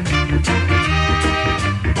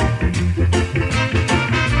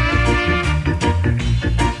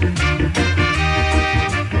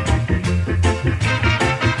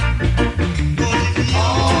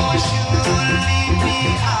 Oh, should leave me,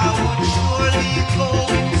 I would surely go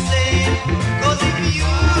insane. 'Cause if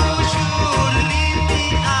you should leave me,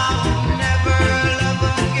 I would never love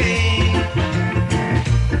again.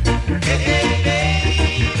 Hey, hey,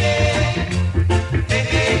 baby, hey,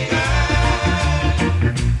 hey, girl,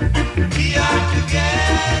 we are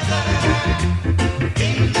together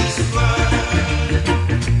in this world.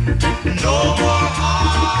 No more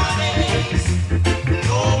heartaches,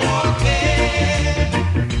 no more pain,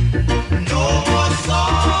 no more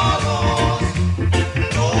sorrows,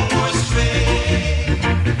 no more strain.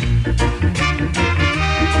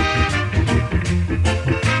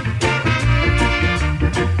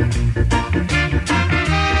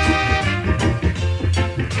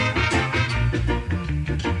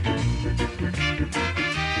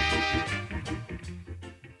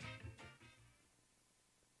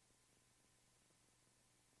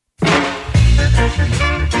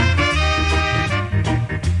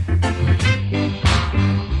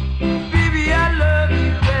 Baby, I love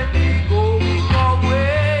you when we go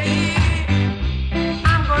away.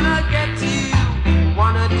 I'm gonna get to you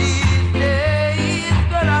one of these days.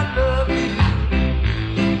 Girl, I love you.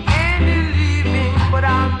 Ain't believing, but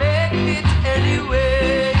I'll make it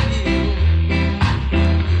anyway.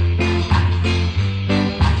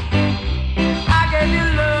 I gave you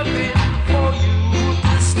loving for you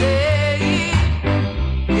to stay.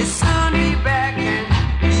 You'll soon be back and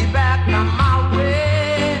be back on my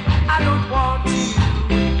way. I don't want you,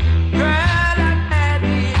 girl, I'm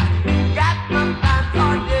married, got my plans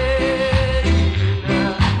all day.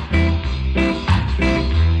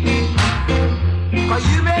 'Cause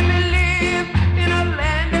you made me live in a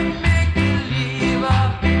land that make believe.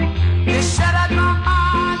 You shut out my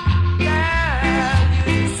heart, girl, you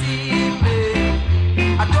deceive me.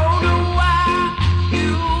 I don't know why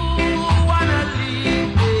you wanna leave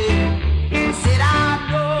me. Said I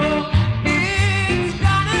know it's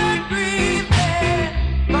gonna grieve me,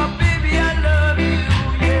 but baby I love you,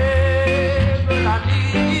 yeah. But I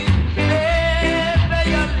need you, baby,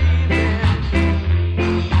 you're leaving,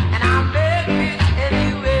 and I'll make it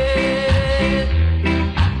anyway.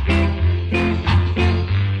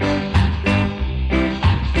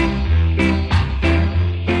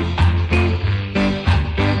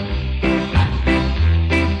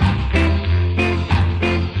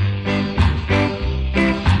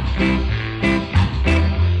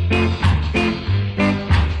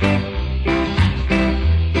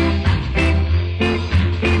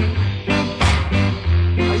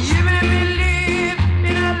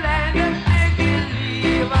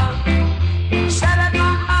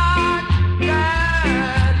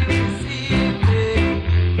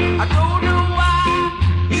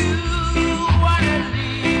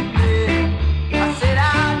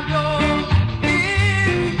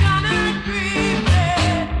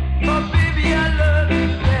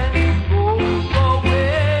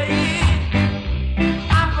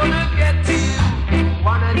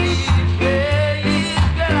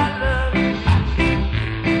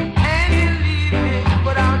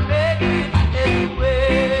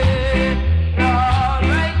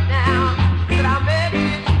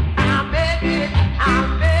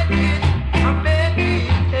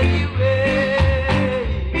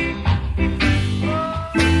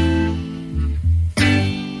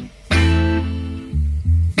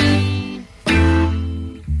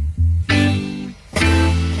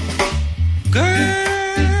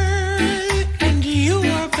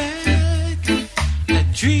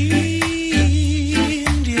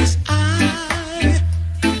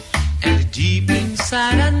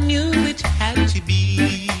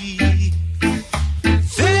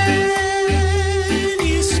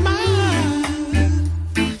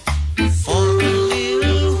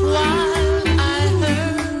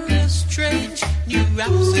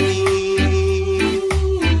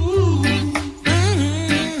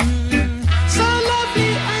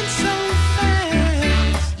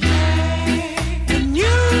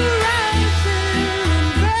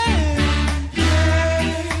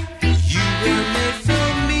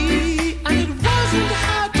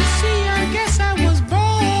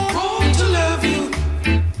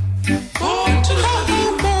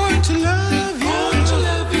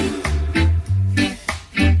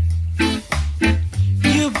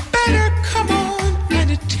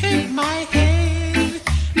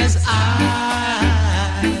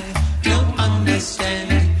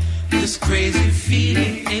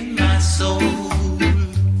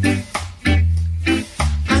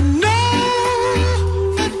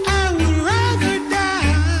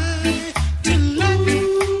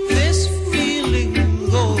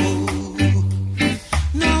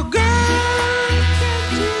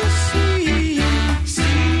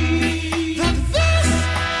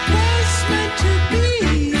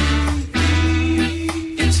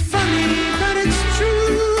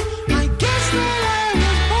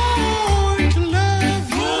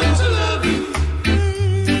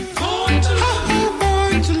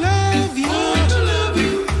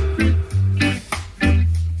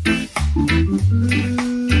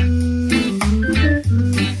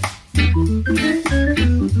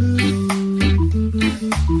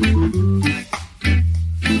 You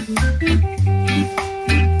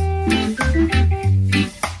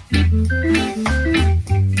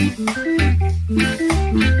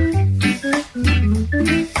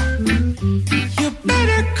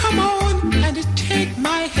better come on and take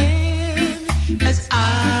my hand, as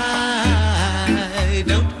I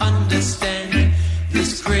don't understand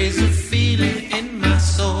this crazy feeling in my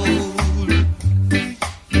soul.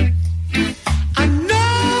 I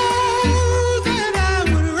know that I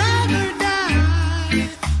would rather die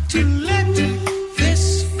to let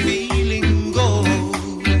this feeling go.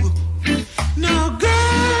 Now,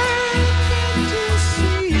 girl, can't you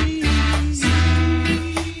see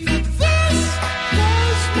that this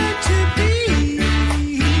was meant to be?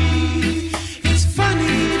 It's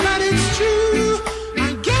funny, but it's true. I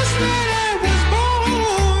guess that I was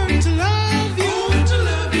born to love you. Born to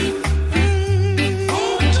love you.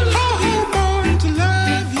 Born to love you. Born to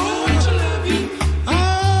love you. Born to love you. Oh,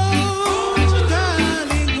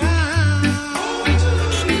 darling, I was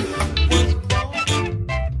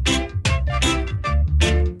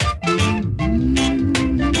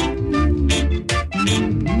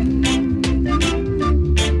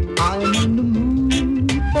I'm in the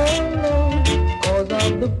mood for love, 'cause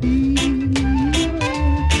of the feeling.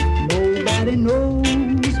 Nobody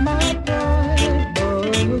knows my pride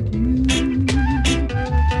but you.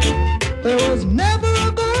 There was never a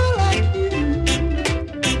girl like you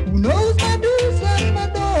who knows my do's and my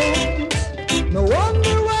don'ts. No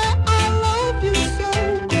wonder why I love you so,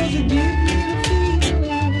 'cause you give me the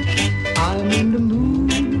feeling. I'm in the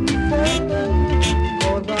mood for love,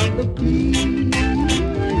 'cause of the feeling.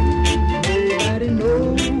 Nobody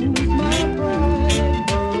knows my pride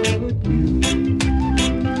but you.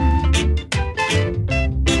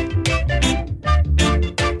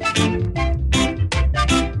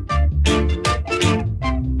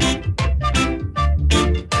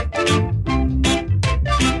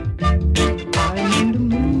 I'm in the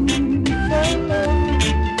mood for love,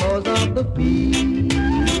 'cause of the feeling.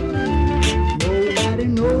 Nobody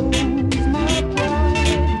knows my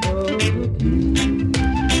pride but you.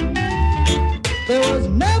 There was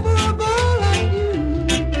never a girl like you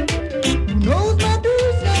who knows my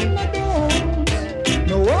do's and my don'ts.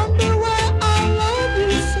 No wonder why I love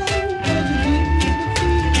you so, 'cause you give me the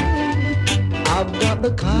feeling. I've got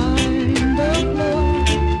the kind of love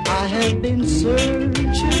I have been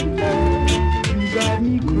searching for. You drive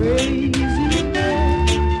me crazy, love,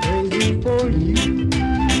 crazy for you.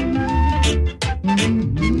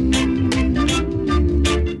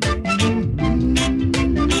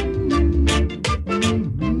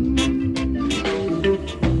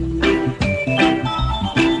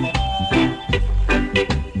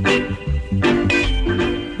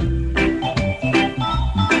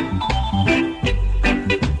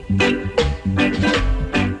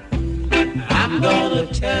 I'm gonna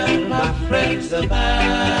tell my friends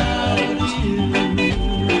about you.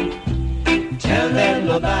 Tell them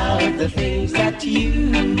about the things that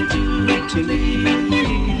you do to me.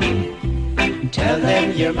 Tell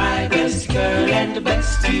them you're my best girl and the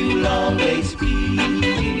best you'll always be.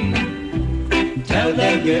 Tell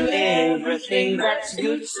them you're everything that's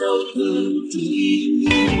good, so good to me.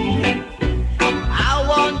 I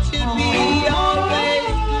want to be always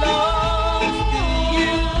close to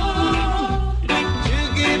you, to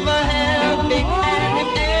give a helping hand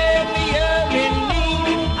if ever you're in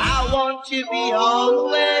need. I want to be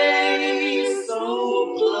always so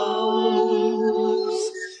close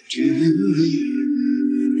to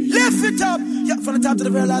you. Lift it up. Yeah, from the top to the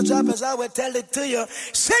very last drop, as I will tell it to you.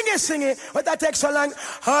 Sing it. But that takes so long.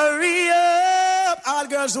 Hurry up. All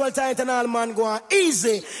girls hold tight and all man go on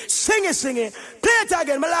easy. Sing it. Play it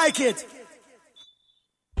again. I like it.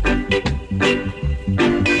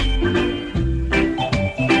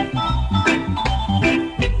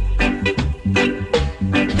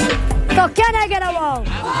 So can I get a wow?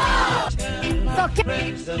 So can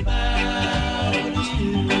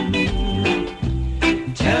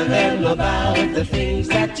Tell them about the things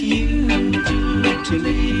that you do to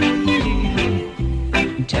me.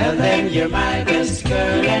 Tell them you're my best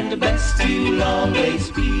girl and the best you'll always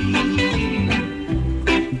be.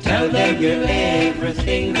 Tell them you're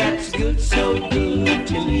everything that's good, so good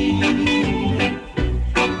to me.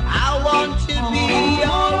 I want to be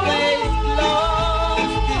always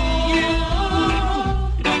close to you,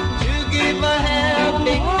 to give a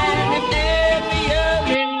helping hand if ever you're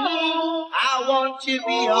in need. I want to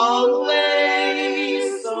be always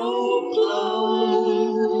so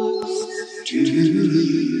close to you.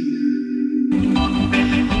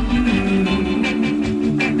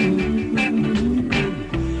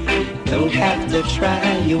 Don't have to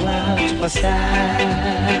try you out for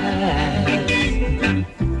size.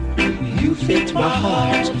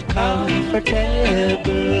 heart comfortable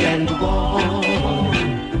and warm.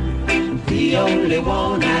 The only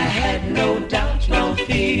one I had no doubt, no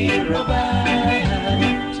fear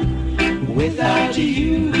about. Without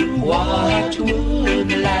you, what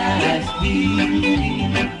would life be?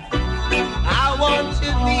 I want to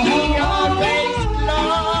be always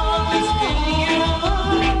close to you,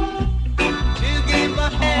 to give a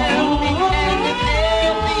helping hand if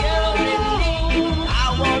ever you're in need. I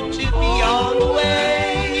want to be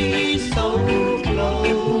always so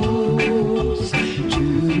close to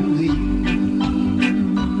you.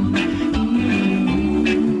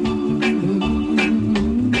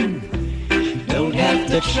 Don't have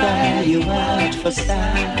to try you out for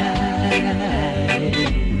size.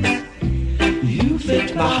 You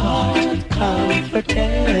fit my heart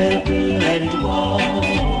comfortable and warm.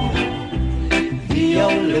 The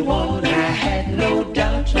only one I had no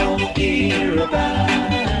doubt, no fear about.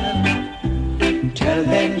 Tell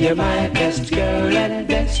them you're my best girl and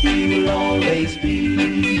best you'll always be.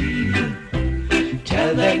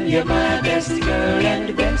 Tell them you're my best girl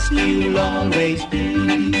and best you'll always be.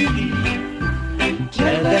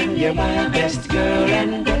 Tell them you're my best girl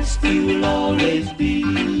and best you'll always be.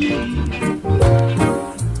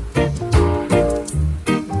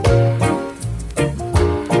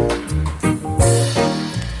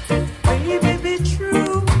 Baby, be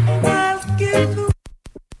true, I'll give you.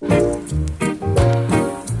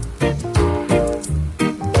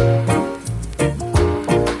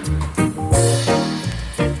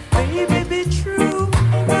 Baby, be true,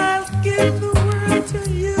 I'll give the world to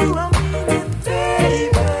you. I mean it,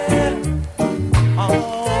 baby.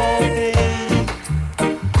 Oh, baby.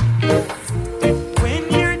 When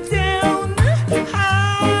you're down,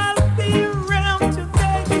 I'll be around to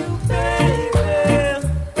beg you, baby.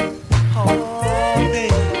 Oh, baby.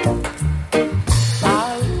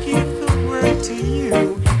 I'll give the word to you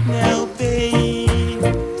now, babe.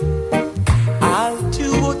 I'll do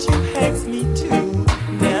what you ask me to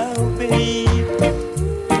now, babe.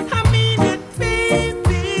 I mean it,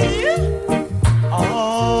 baby.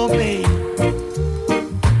 Oh, babe.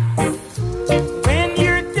 When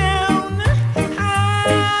you're down,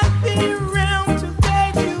 I'll be around to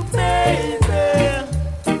beg you, baby.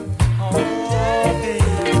 Oh,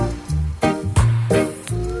 babe.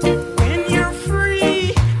 When you're free,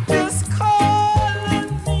 just call on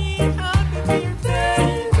me. I'll be your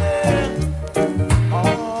baby. Oh,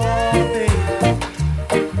 babe.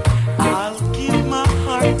 I'll give my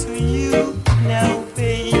heart to you now,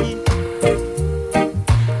 babe.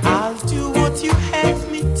 I'll do what you ask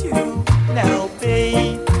me to now,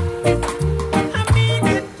 babe. I mean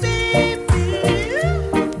it, baby.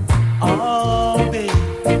 Oh, babe.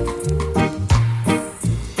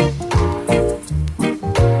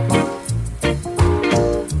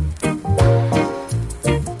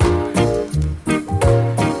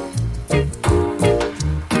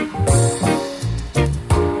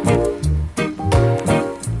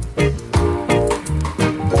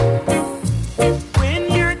 When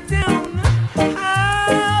you're down,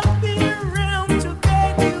 I'll be around to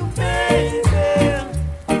beg you, baby.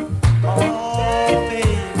 Oh,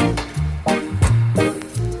 babe.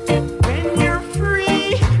 When you're free,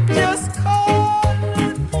 just call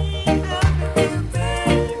on me. I'll be your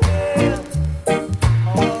baby.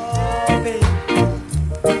 Oh, babe.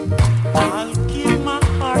 I'll give my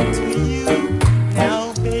heart to you now,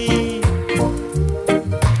 babe.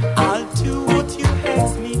 I'll do what you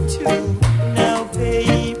ask me to now,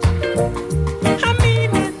 babe. I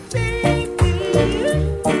mean it, baby.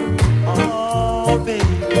 Oh,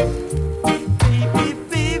 babe. Baby,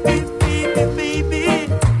 baby, baby, baby.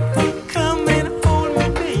 Come and hold me,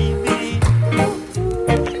 baby.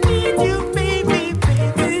 I need you, baby,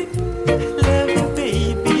 baby. Love you,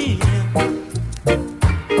 baby.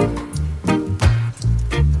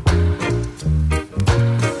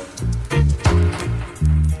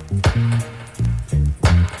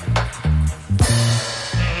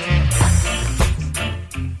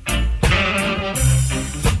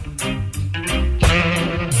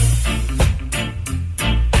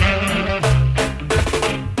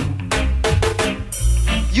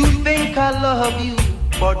 You think I love you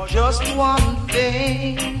for just one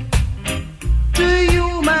thing. To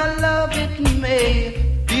you, my love, it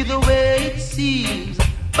may be the way it seems,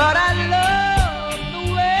 but I love the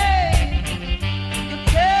way you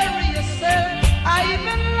carry yourself. I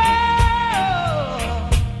even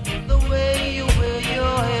love the way you wear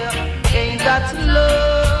your hair. Ain't that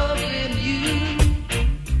love in you?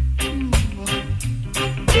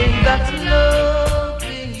 Ain't that love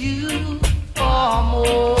in you? For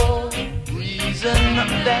more reason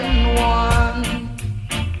than one.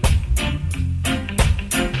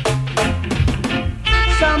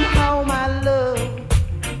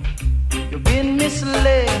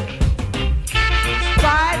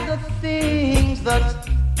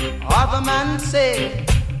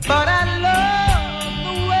 but I love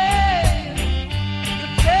the way you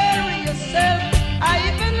carry yourself. I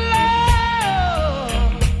even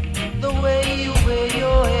love the way you wear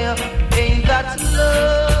your hair. Ain't that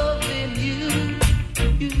love in you?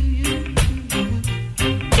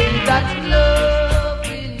 Ain't that love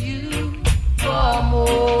in you? For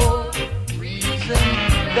more reason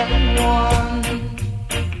than one.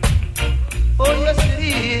 Oh yes it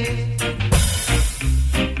is.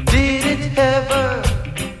 Did it ever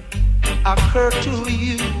occur to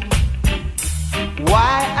you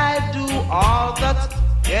why I do all that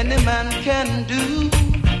any man can do?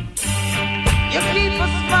 You keep a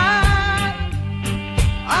smile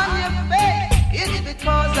on your face. It's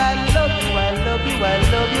because I love you, I love you, I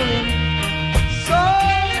love you in so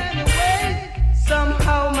many ways.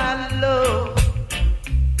 Somehow my love,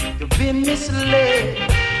 you've been misled.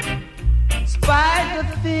 Spite the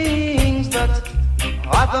things that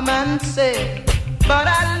other men say, but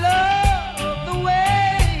I love the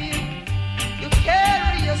way you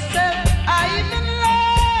carry yourself. I even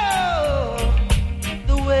love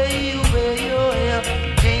the way you wear your hair.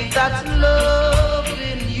 Ain't that love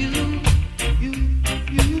in you?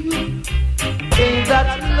 Ain't that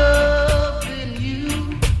love in you?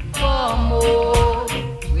 For more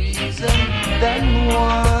reason than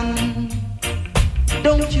one.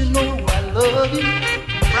 Don't you know I love you?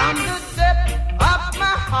 From the depth of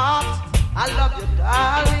my heart, I love you,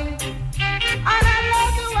 darling. And I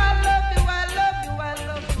love you, I love you, I love you, I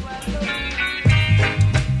love you, I love you.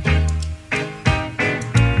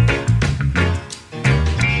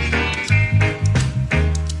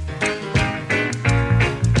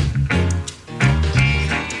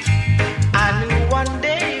 I knew one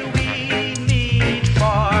day we'd meet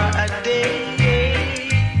for a day.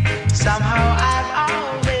 Somehow I've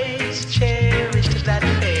always cherished that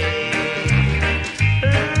day.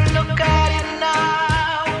 Look at it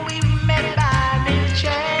now, we met by new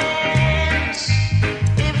chance.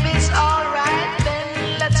 If it's alright, then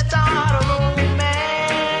let's start a romance.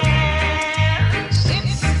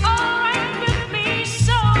 It's alright with me,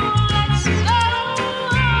 so let's go.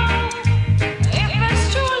 If it's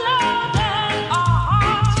true love, then our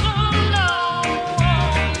hearts will know.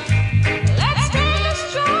 Let's take a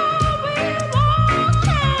stroll, we'll walk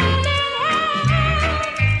hand in hand.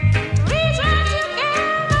 Reason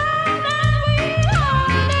together, then we'll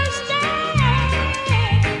understand.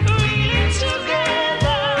 Really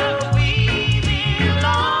together we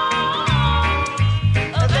belong.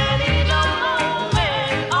 Then in a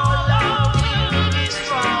moment our love will be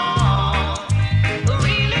strong.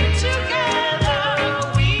 Really together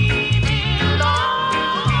we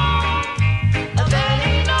belong. Then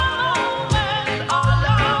in a moment our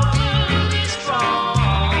love will be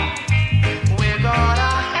strong. We're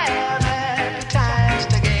gonna have happy times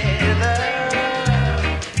together,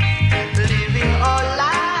 living our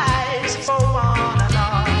lives for one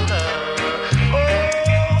another. Oh,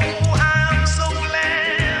 I'm so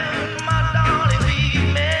glad, my darling, we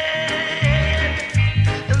met.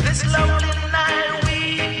 This lonely night we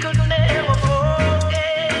could never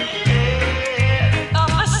forget.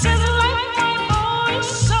 This is like my boy's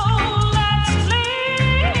soul, let's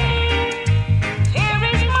live. Here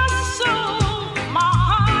is my soul, my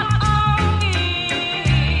heart I'll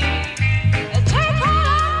give. Take all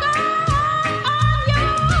I've got, I'm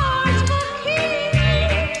yours for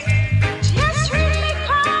keeps. Just treat me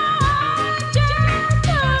kind,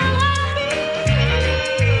 gentle and big.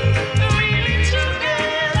 Really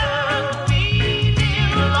together we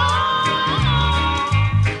belong.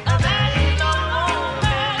 That in a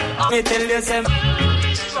moment Me tell you some. will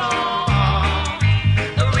be strong.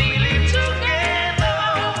 Really together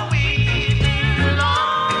we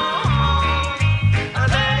belong.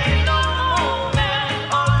 That in a moment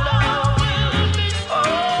our love will be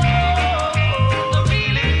strong.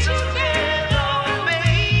 Really together,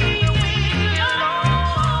 baby, we belong.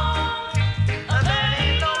 That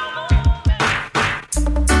in a moment.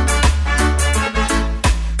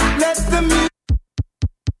 Let the music.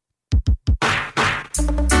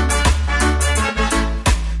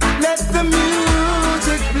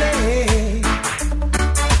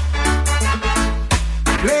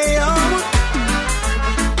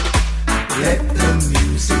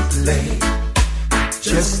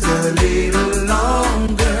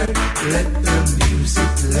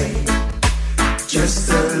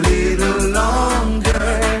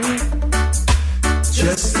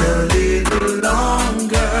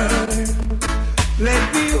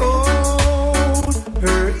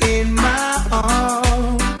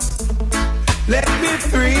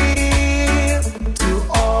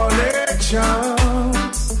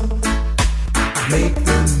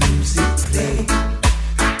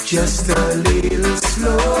 Just a little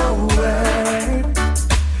slower.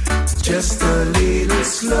 Just a little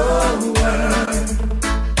slower.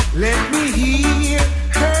 Let me hear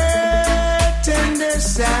her tender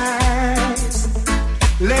sighs.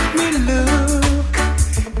 Let me look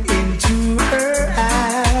into her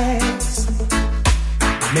eyes.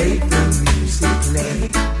 Make the music play.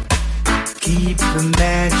 Keep the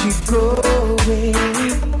magic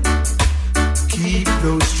going. Keep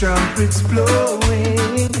those trumpets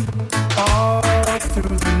blowing all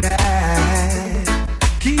through the night.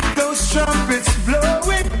 Keep those trumpets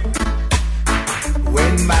blowing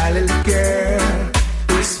when my little girl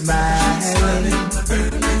is smiling.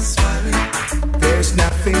 There's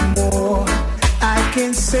nothing more I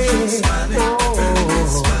can say.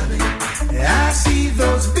 Oh, I see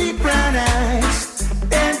those big brown eyes,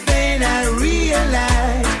 and then I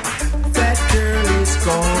realize that girl is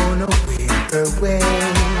gone away.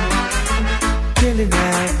 Really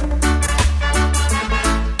nice.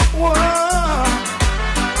 Whoa,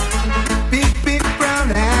 big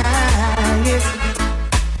brown eyes.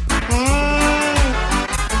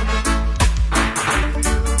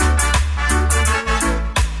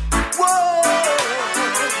 Whoa,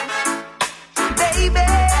 baby,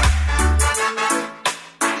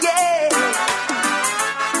 yeah.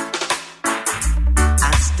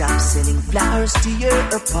 I stopped sending flowers to your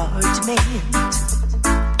apartment.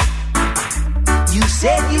 You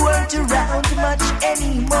said you weren't around much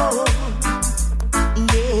anymore.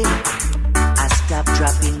 Yeah, I stopped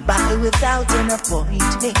dropping by without an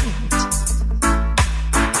appointment.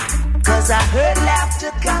 'Cause I heard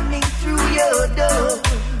laughter coming through your door.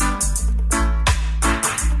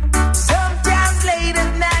 Sometimes late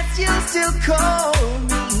at night you still call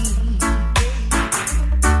me.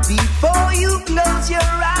 Before you close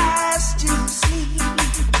your eyes to sleep.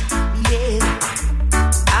 Yeah,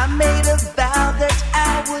 I made a vow that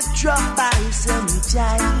I would drop by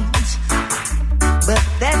sometimes, but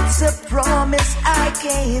that's a promise I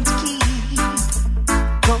can't keep.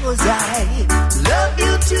 'Cause I love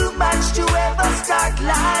you too much to ever start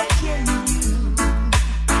liking you.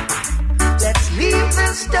 Let's leave the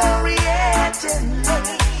story at an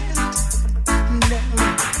end. No,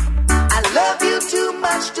 I love you too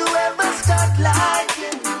much to ever start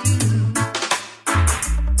liking you.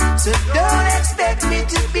 So don't expect me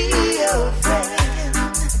to be your friend.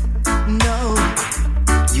 No,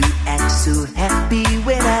 you act so happy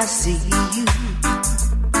when I see you.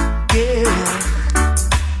 Girl,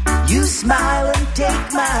 you smile and take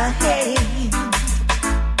my hand.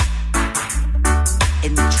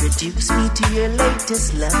 Introduce me to your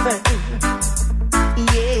latest lover.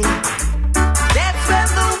 Yeah, that's when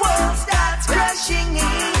the world starts rushing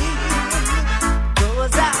in.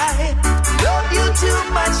 'Cause I love you too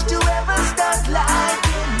much to ever start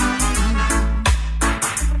liking you.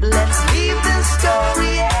 Let's leave the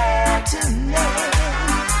story at an end.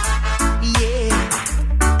 Yeah,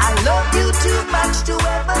 I love you too much to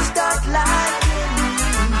ever start liking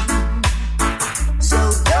you. So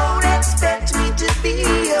don't expect me to be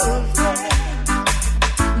your friend.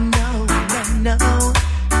 No, no, no.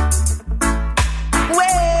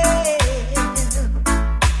 Well,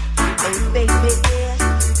 oh baby.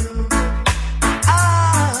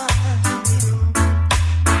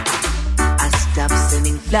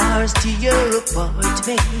 Flowers to your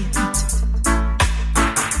apartment.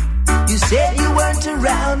 You said you weren't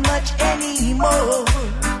around much anymore.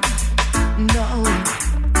 No,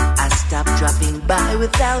 I stopped dropping by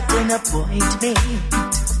without an appointment.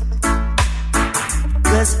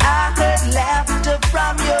 'Cause I heard laughter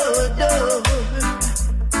from your door.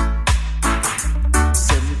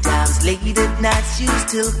 Sometimes late at nights you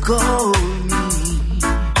still call me.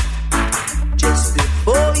 Just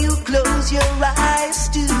before you close your eyes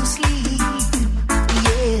to sleep.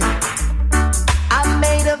 Yeah, I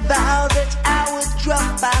made a vow that I would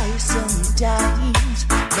drop by sometimes.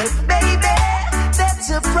 But baby, that's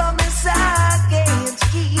a promise I can't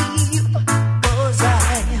keep. 'Cause I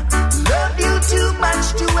love you too much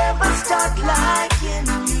to ever start liking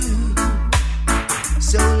you.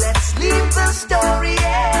 So let's leave the story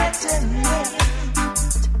at an end.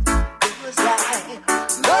 'Cause I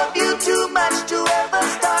love you too much to ever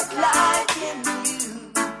start liking you.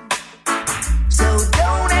 So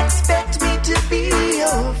don't expect me to be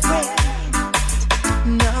your friend.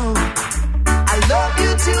 No, I love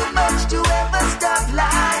you too much to ever start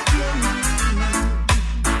liking you.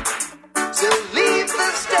 So leave the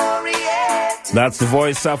story at. That's the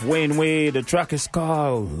voice of Wayne Wade. The track is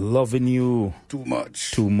called Loving You Too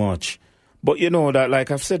Much. Too Much. But you know that, like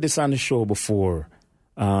I've said this on the show before,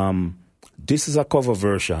 this is a cover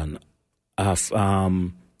version of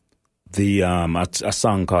a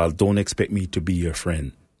song called "Don't Expect Me to Be Your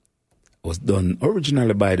Friend." It was done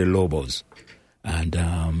originally by the Lobos,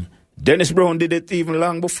 and Dennis Brown did it even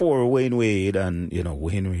long before Wayne Wade, and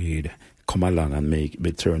Wayne Wade come along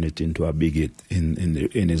and turn it into a big hit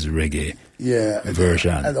in his reggae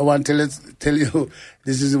version. I want to tell you,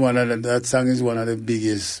 this is that song is one of the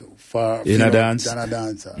biggest for in a dance.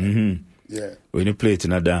 Mm-hmm. Yeah. When you play it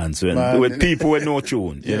in a dance, with people with no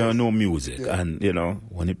tune, no music, and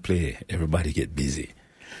when you play, everybody get busy.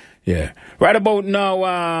 Yeah. Right about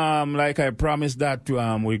now, like I promised that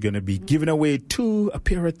we're gonna be giving away a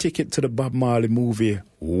pair of tickets to the Bob Marley movie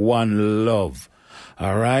One Love.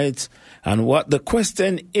 All right. And what the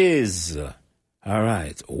question is, all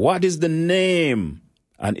right, what is the name?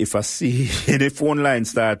 And if I see the phone line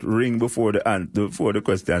start ring before the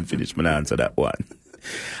question finish, I'm gonna answer that one.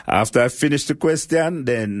 After I finish the question,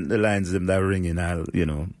 then the lines them that are ringing, I'll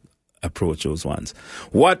approach those ones.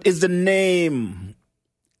 What is the name?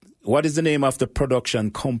 What is the name of the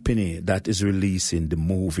production company that is releasing the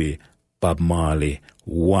movie Bob Marley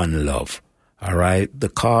One Love? All right, the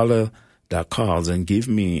caller that calls and give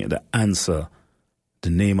me the answer, the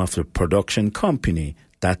name of the production company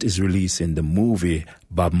that is releasing the movie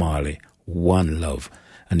Bob Marley One Love.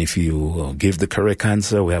 And if you give the correct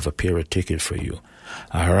answer, we have a pair of tickets for you.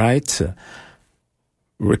 All right.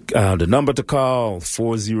 The number to call,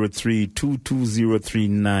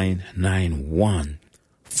 403-220-3991.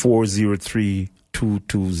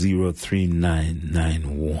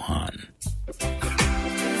 403-220-3991.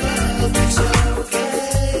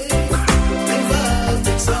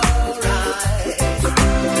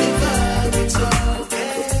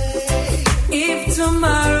 If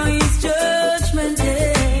tomorrow is judgment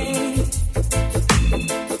day,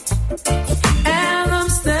 and I'm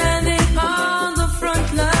standing on the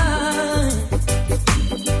front line,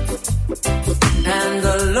 and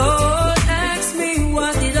the Lord asks me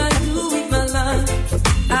what did I do with my life,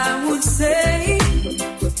 I would say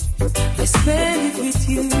I spent it with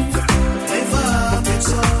you. Live up,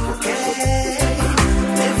 it's okay.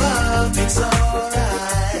 Live up, it's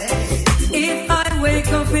alright. If I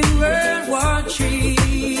wake up in World War III,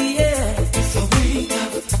 if I wake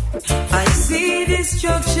up, I see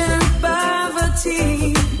destruction,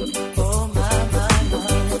 poverty, oh my,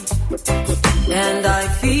 and I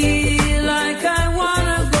feel like I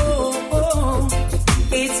wanna go home.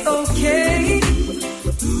 It's okay,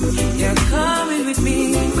 you're coming with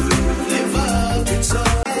me. Live up, it's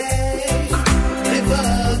okay. Live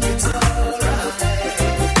up, it's alright.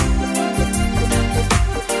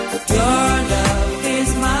 Your love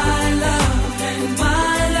is my love, and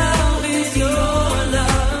my love is your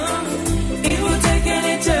love. It will take an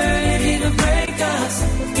eternity to break us.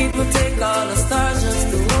 It will take all the stars just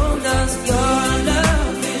to hold us. Your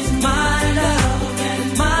love is my love,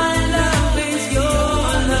 and my love is your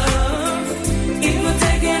love. It will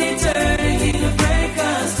take an eternity to break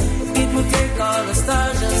us. It will take all the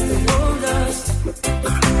stars just to hold us.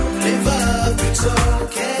 Live up, it's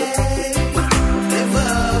okay. Live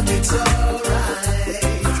up, it's alright.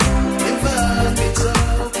 Live up, it's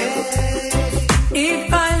okay.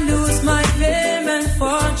 If I lose my fame and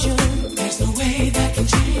fortune, there's no way that can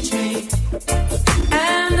change me.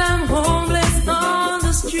 And I'm homeless on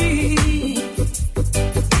the street,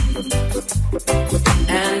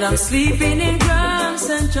 and I'm sleeping in Grand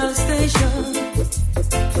Central Station.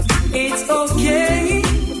 It's okay,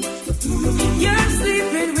 you're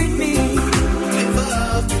sleeping with me. Live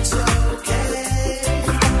up, it's okay.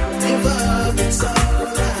 Live up, it's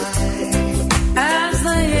alright. As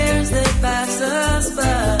the years they pass us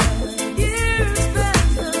by, years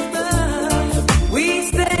pass us by, we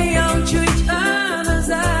stay young to each other's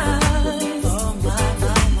eyes. Oh my.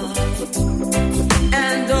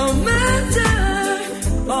 And no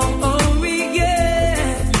matter all we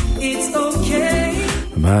get, it's okay.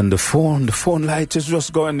 Man, the phone light is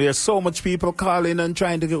just going. There's so much people calling and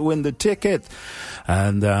trying to win the ticket.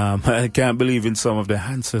 And I can't believe in some of the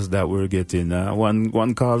answers that we're getting.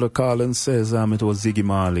 One caller calling says it was Ziggy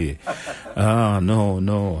Marley.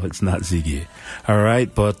 No, it's not Ziggy. All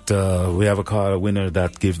right, but we have a winner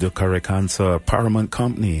that gives the correct answer. Paramount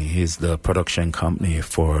Company is the production company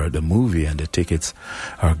for the movie, and the tickets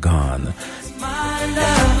are gone. My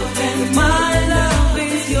love, and my love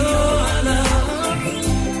is your love.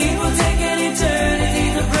 It will take an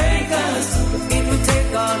eternity to break us. It will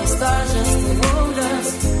take all the stars just to hold us.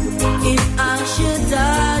 If I should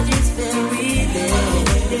die this very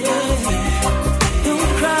day,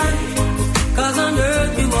 don't cry, 'cause on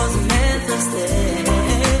earth we wasn't meant to stay.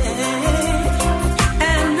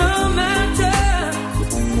 And no matter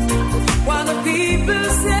what the people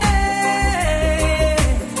say,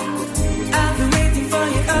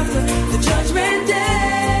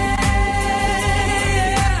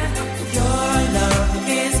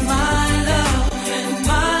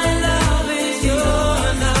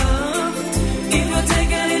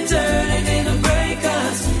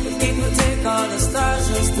 make all the stars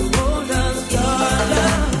just to hold us. Your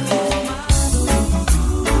love.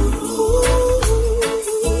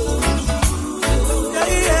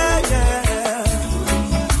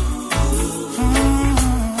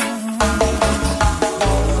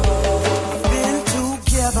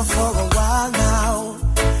 For a while now,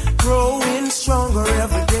 growing stronger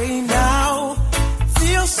every day now.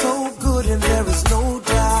 Feel so good and there is no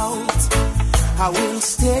doubt I will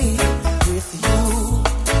stay with you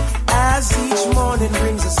as each morning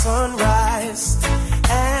brings a sunrise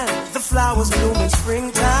and the flowers bloom in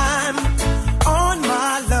springtime. On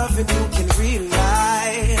my love and you can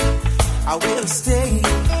rely, I will stay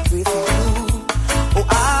with you. Oh,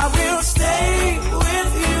 I will stay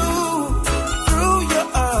with you through your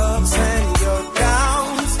ups and your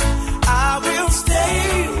downs. I will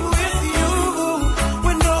stay with you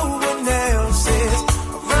when no one else is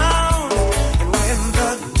around. And when the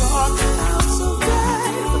dark clouds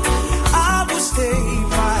arrive, I will stay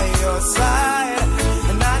by your side.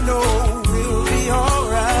 And I know we'll be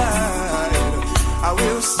alright. I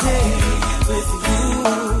will stay with you.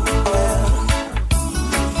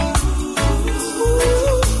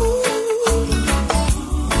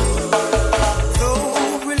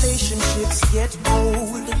 Get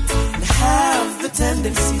old and have the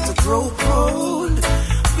tendency to grow cold.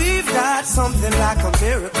 We've got something like a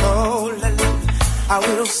miracle. I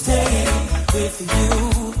will stay with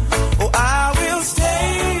you. Oh, I will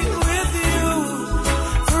stay with you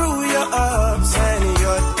through your ups and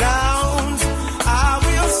your downs. I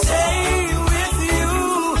will stay with you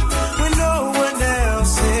when no one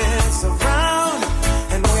else is around.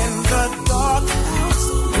 And when the dark clouds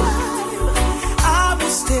arrive, I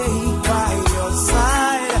will stay by your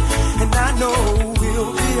side, and I know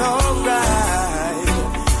we'll be alright.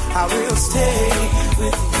 I will stay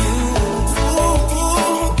with you.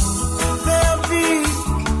 Ooh, there'll be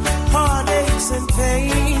heartaches and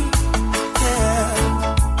pain, yeah,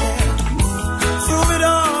 yeah. Through it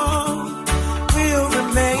all, we'll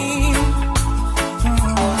remain.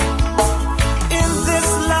 In this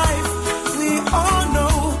life, we all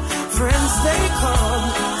know friends they come,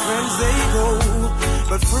 friends they go.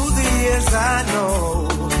 But through the years I know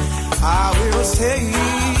I will stay.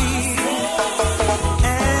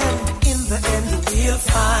 And in the end we'll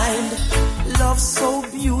find love so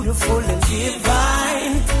beautiful and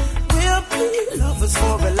divine. We'll be lovers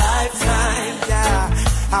for a lifetime, yeah.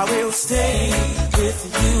 I will stay with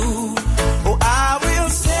you. Oh, I will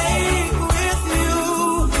stay with you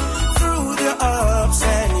through the ups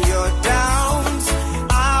and your downs.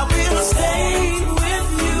 I will stay with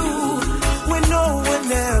you when no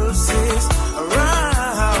one else is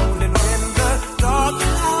around. And when the dark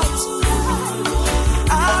clouds arrive,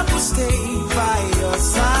 I will stay by your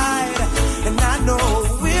side. And I know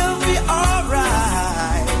we'll be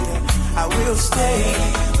alright. I will stay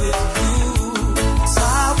with you. So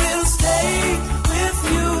I will stay with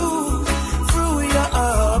you through your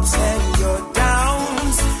ups and your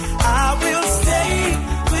downs. I will stay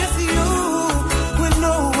with you when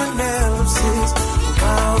no one else is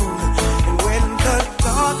around. And when the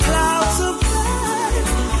dark clouds arrive,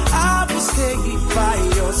 I will stay by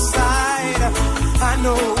your side. I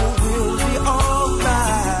know we'll be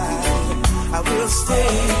alright. I will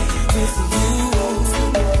stay with you.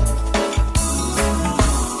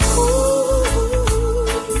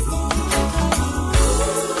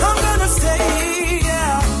 I'm gonna stay,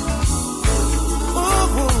 yeah.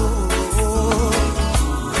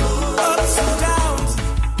 Ups and downs,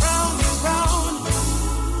 round and round.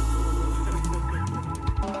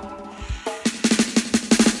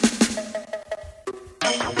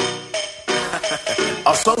 A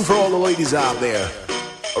song for all the ladies out there.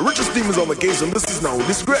 Richard Stevens on the case, and this is no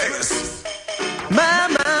disgrace.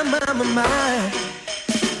 My,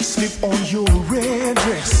 slip on your red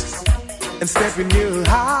dress and step in your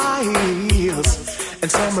high heels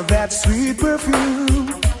and some of that sweet perfume.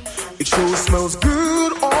 It sure smells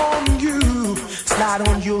good on you. Slide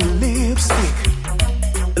on your lipstick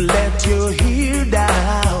and let your hair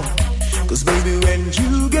down. 'Cause baby, when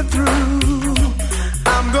you get through,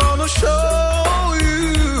 I'm gonna show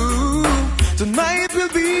you. Tonight will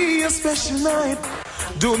be a special night.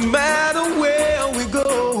 Don't matter where we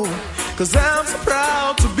go, 'cause I'm so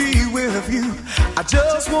proud to be with you. I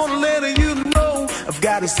just wanna let you know I've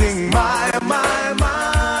gotta sing my.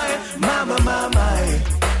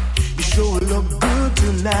 You sure look good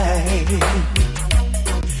tonight,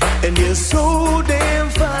 and you're so damn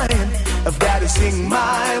fine. I've gotta sing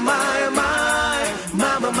my.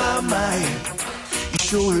 You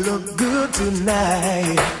sure look good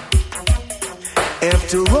tonight.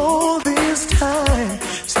 After all this time,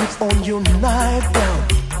 slip on your nightgown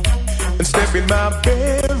and step in my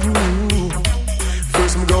bedroom.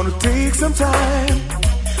 First I'm gonna take some time.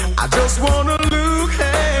 I just wanna look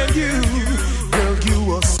at you. Girl, you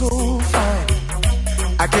are so fine.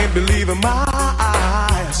 I can't believe in my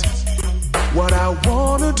eyes. What I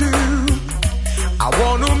wanna do, I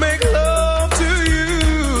wanna make love to you.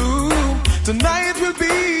 Tonight will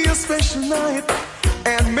be a special night,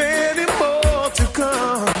 and many more to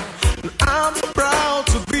come. I'm so proud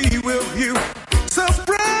to be with you, so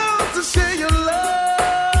proud to share your love.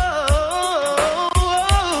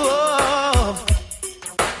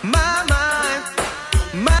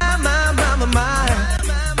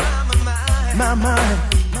 My mind,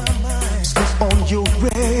 slip on your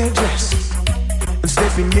red dress and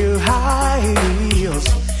step in your high heels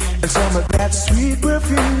and some of that sweet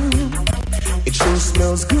perfume. It sure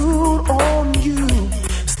smells good on you.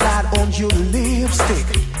 Slide on your lipstick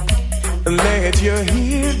and let your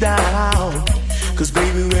hair down. 'Cause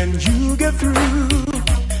baby, when you get through,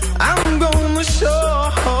 I'm gonna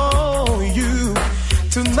show you.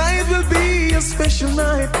 Tonight will be a special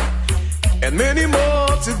night, and many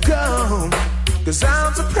more to come. 'Cause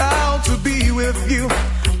I'm so proud to be with you.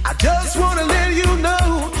 I just wanna let you know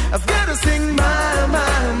I've gotta sing my.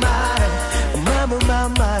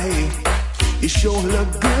 You sure look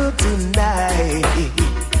good tonight,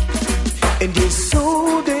 and you're so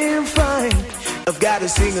damn fine. I've gotta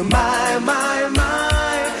sing my.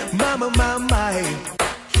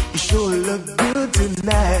 You sure look good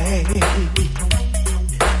tonight.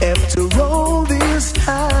 After all this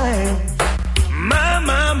time, my.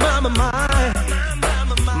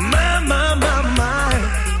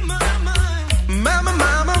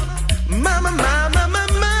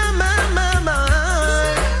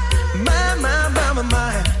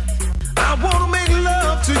 I wanna make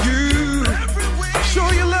love to you. Show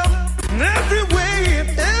you love every way,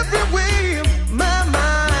 my.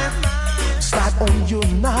 Slide on your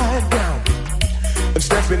nightgown and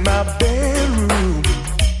step in my bedroom.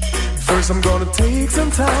 First I'm gonna take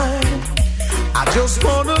some time. I just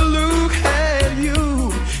wanna look at you.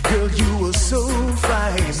 Girl, you are so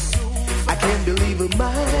fine. I can't believe in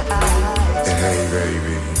my eyes. Hey,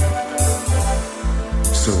 baby.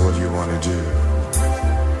 So what do you wanna do?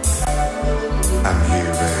 I'm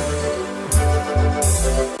here, baby.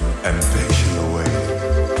 And patiently wait.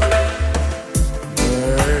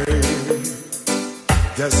 Hey,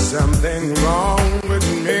 there's something wrong with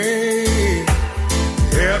me.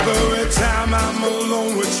 Every time I'm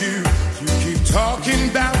alone with you, you keep talking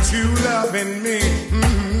about you loving me.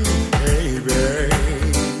 Baby,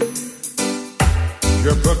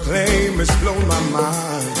 your proclaim has blown my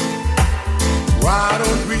mind. Why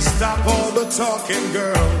don't we stop all the talking,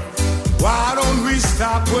 girl? Why don't we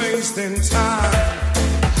stop wasting time?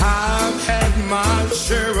 I've had my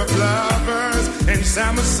share of lovers, and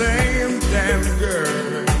some are saying, damn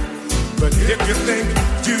girl. But if you think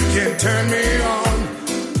you can turn me on,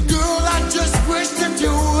 girl, I just wish that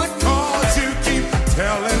you would. 'Cause you keep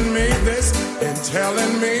telling me this and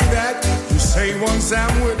telling me that. You say once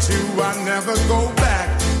I'm with you, I never go back.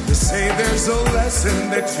 You say there's a lesson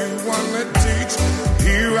that you wanna teach.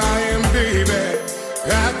 Here I am, baby.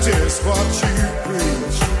 Practice what you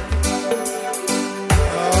preach.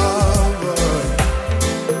 Oh, boy.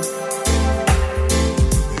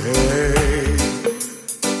 Hey,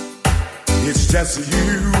 it's just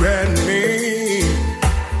you and me.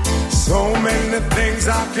 So many things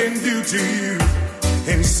I can do to you.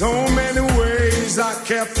 In so many ways I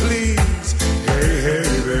can please. Hey,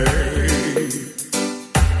 babe.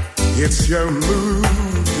 It's your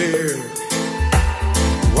mood, dear.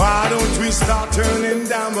 Why don't we start turning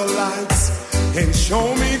down the lights and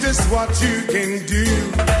show me just what you can do?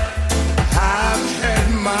 I've had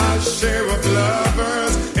my share of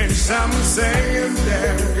lovers, and some saying,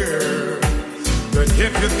 damn girl. But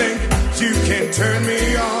if you think you can turn me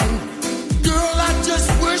on, girl, I just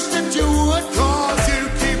wish that you would. 'Cause you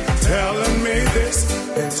keep telling me this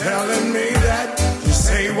and telling me that. You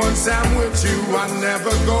say once I'm with you, I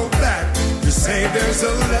never go back. You say there's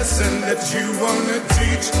a lesson that you wanna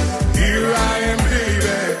teach. Here I am,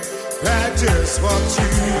 baby. Practice what you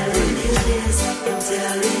preach. I'm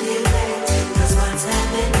telling you that, 'cause what's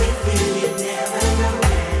happened with you, you never know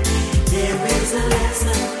that. There is a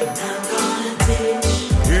lesson I'm gonna teach.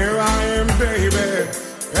 Here I am, baby.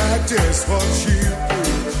 Practice what you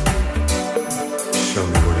preach. Show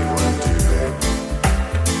me what you wanna do, baby.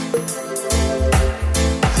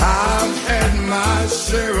 I've had my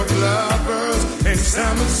share of lovers, and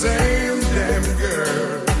some are saying, damn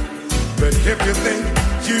girl. But if you think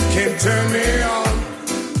you can turn me on,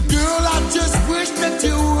 girl, I just wish that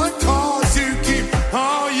you would. 'Cause you keep,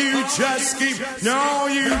 oh, you just keep No,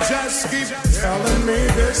 you just keep telling me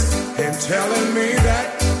this and telling me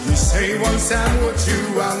that. You say once I'm with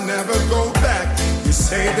you, I'll never go back. You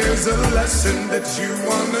say there's a lesson that you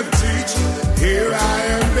wanna teach. Here I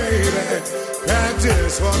am, baby.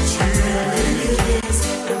 Practice what you need.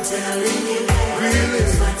 I'm telling you that. Really?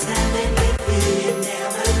 What's happening with you, you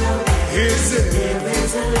never go back. Is it? There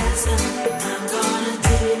is a lesson I'm gonna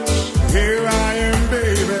teach. Here I am,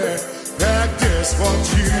 baby. Practice what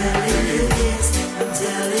you need. I'm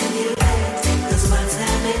telling you that. 'Cause what's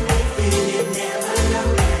happening with you, you never go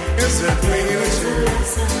back. Is it me There is a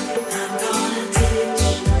lesson I'm gonna teach.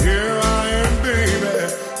 Here I am, baby.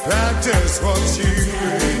 Practice what you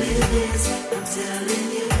need. I'm telling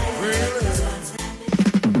you that. 'Cause what's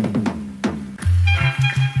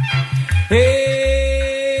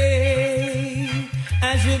Hey,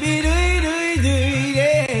 I should be doing,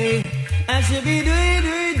 yeah. I should be doing.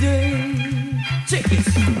 Check it.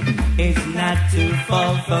 It's not too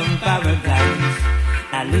far from paradise,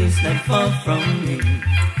 at least not far from me.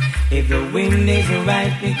 If the wind is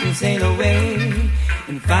right, we can sail away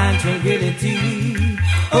and find tranquility.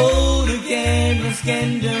 Oh, the candles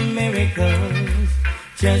can do miracles.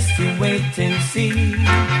 Just to wait and see.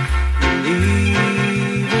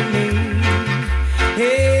 Believe in me.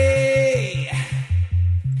 Hey,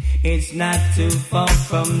 it's not too far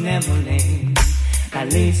from Neverland, at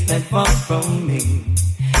least not far from me.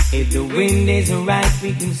 If the wind is right,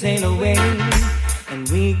 we can sail away and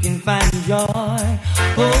we can find joy.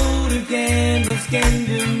 Oh, the candles can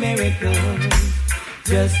do miracles.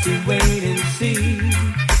 Just to wait and see.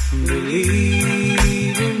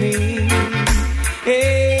 Believe in me.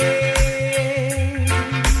 Hey,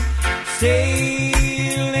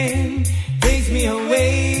 sailing takes me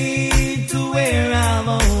away to where I've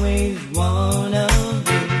always wanna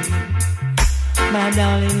be. My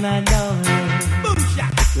darling, my darling.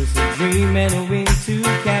 Just a dream and a wind to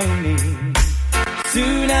carry me.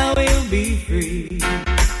 Soon I will be free.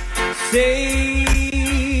 Say,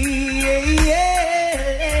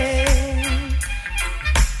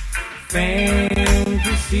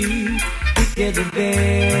 fantasy, you get the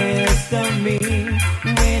best of me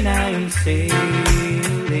when I am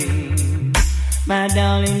sailing. My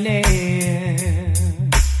darling there,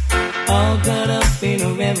 all caught up in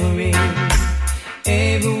a reverie.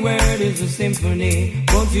 Every word is a symphony.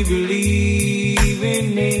 Won't you believe in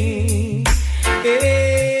me?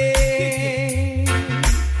 Hey,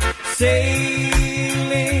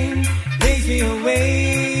 sailing takes me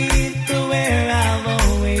away to where I've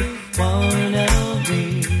always wanna be.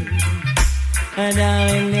 My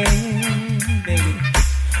darling, baby,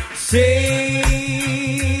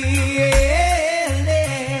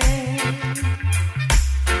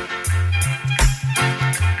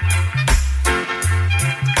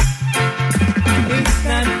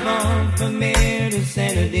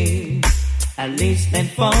 at least not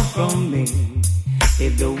far from me.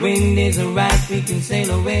 If the wind is right, we can sail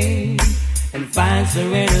away and find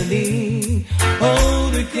serenity. Oh,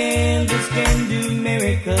 the candles can do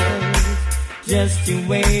miracles. Just to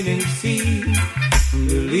wait and see.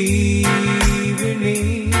 Believe in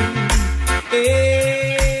me.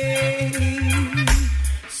 Hey,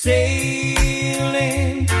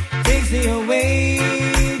 sailing takes me away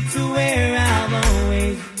to where I've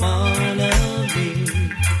always wanna be.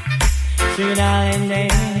 Sugar darling,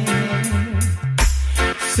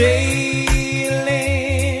 sailing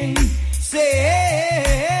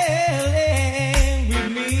with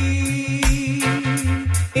me.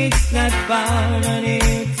 It's not far on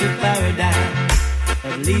it to paradise,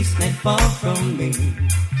 at least not far from me.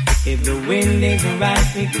 If the wind is right,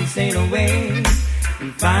 we can sail away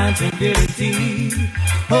and find tranquility.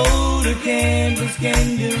 Oh, the candles can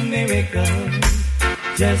do miracles.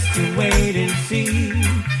 Just to wait and see.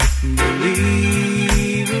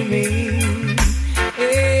 Believe in me.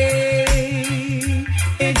 Hey,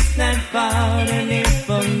 it's not far and it's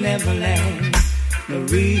from Neverland. No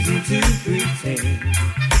reason to pretend.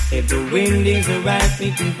 If the wind is right,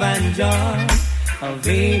 we can find joy of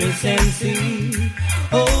innocence.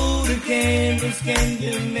 Oh, the candles can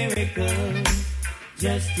do miracles.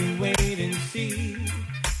 Just to wait and see.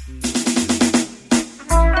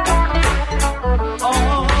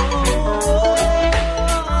 Oh.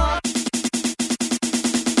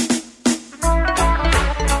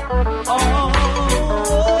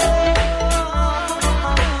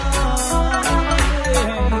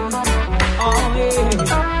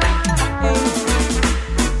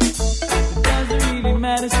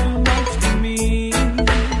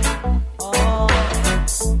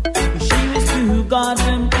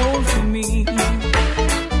 Goddamn old for me.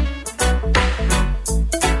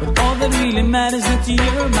 But all that really matters is that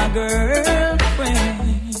you're my girl.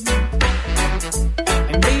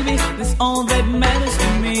 all that matters to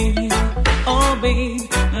me. Oh, babe,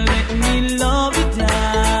 let me love you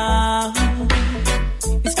down.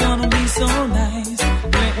 It's gonna be so nice.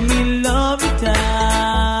 Let me love you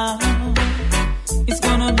down. It's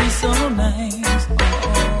gonna be so nice.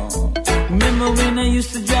 Oh, remember when I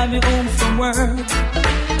used to drive you home from work?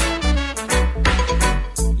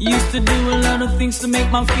 Used to do a lot of things to make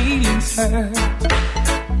my feelings hurt.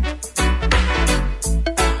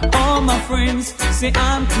 All my friends say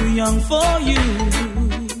I'm too young for you,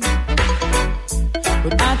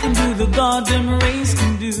 but I can do the goddamn race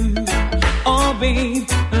can do. Oh, babe,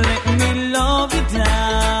 let me love you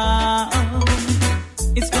down.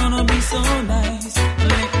 It's gonna be so nice.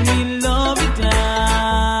 Let me love you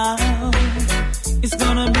down. It's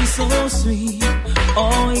gonna be so sweet.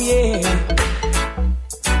 Oh, yeah.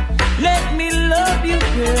 Let me love you,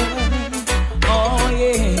 girl. Oh,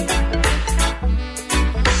 yeah.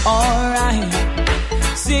 Alright.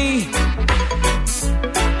 See,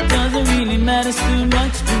 doesn't really matter too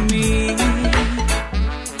much to me.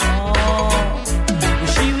 Oh,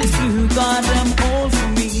 she was too goddamn old for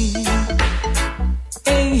me.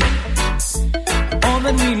 Hey, all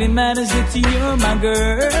that really matters is that you're my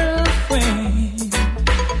girlfriend.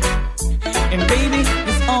 And baby,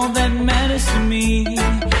 it's all that matters to me.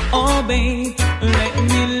 Oh, babe, let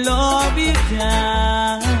me love you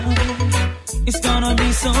down. It's gonna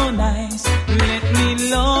be so nice. Let me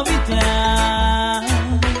love you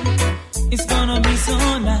down. It's gonna be so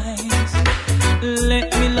nice. Let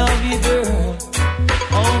me love you, girl.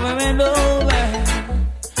 Over and over.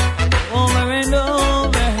 Over and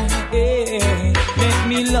over. Yeah. Let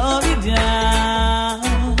me love you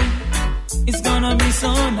down. It's gonna be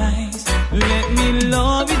so nice. Let me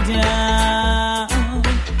love you down.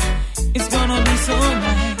 It's gonna be so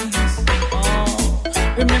nice. Oh,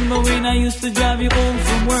 remember when I used to drive you home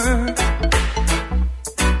from work?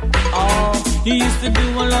 Oh, you used to do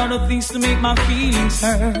a lot of things to make my feelings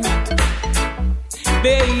hurt.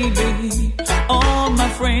 Baby, all my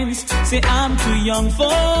friends say I'm too young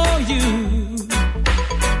for you,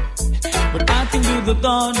 but I can do the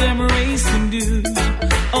goddamn race can do.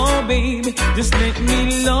 Oh, baby, just let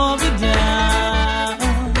me love you down.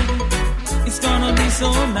 It's gonna be so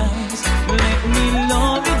nice. Let me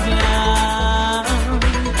love you down.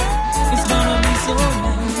 It's gonna be so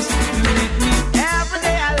nice. Let me. Every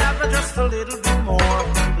day I love her just a little bit more,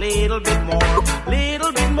 little bit more,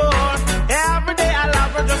 little bit more. Every day I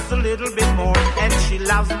love her just a little bit more, and she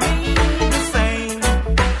loves me the same.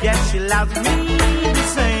 Yes, she loves me the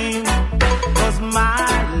same. 'Cause my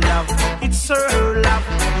love, it's her love,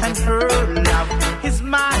 and her love is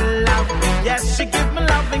my love. Yes, she gives me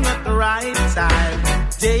loving at the right time,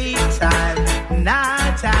 daytime,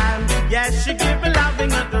 nighttime. Yes, she gives me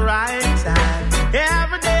loving at the right time.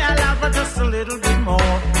 Every day I love her just a little bit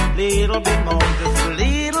more, just a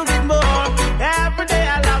little bit more. Every day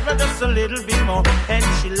I love her just a little bit more, and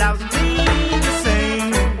she loves me the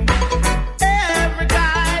same. Every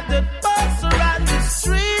guy that walks around the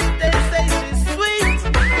street, they say she's sweet.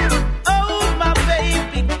 Oh, my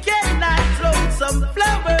baby, can I throw some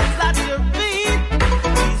flowers at your feet?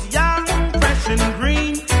 She's young, fresh and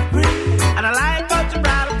green, and I like what you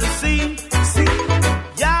brought up the scene.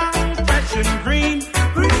 Young, fresh and green,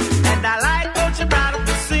 and I like what you brought up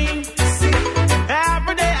the scene.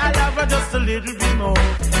 Every day I love her just a little bit more,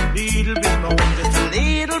 just a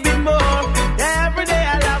little bit more. Every day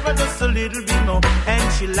I love her just a little bit more, and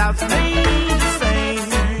she loves me the same.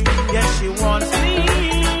 Yes, she wants me.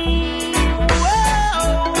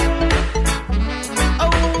 Whoa.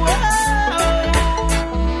 Oh, whoa.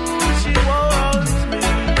 She wants me.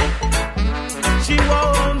 She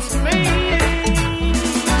wants me.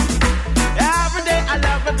 Every day I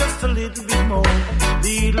love her just a little bit more,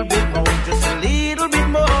 just a little bit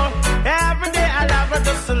more. Every day I love her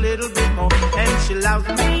just a little bit more, and she loves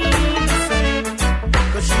me the same.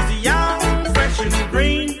 'Cause she's young, fresh and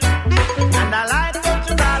green, and I like what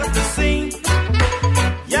you brought up the scene.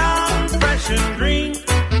 Young, fresh and green,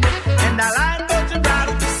 and I like what you brought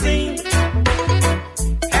up the scene.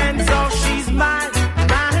 Hands off, she's mine,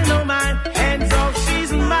 mine, oh mine. Hands off,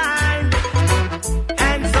 she's mine.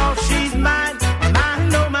 Hands off, she's mine,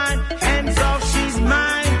 mine, oh mine. Hands off, she's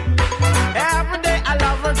mine. Every day I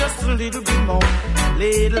love her just a little bit more,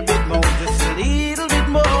 just a little bit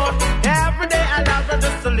more. Every day I love her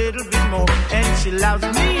just a little bit more, and she loves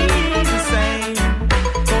me the same.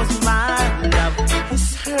 'Cause my love is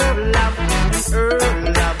her love, and her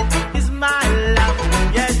love is my love.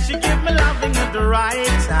 Yes, she gives me loving at the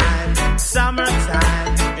right time,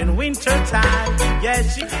 summertime and wintertime. Yes,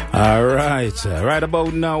 she gives me All right. Right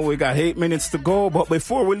about now, we got 8 minutes to go. But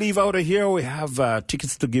before we leave out of here, we have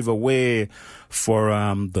tickets to give away for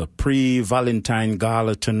the pre-Valentine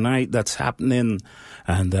Gala tonight that's happening.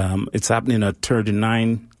 And it's happening at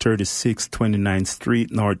 3936 29th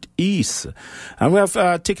Street Northeast. And we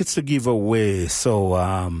have tickets to give away. So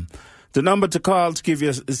the number to call to give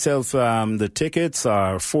yourself the tickets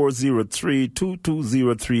are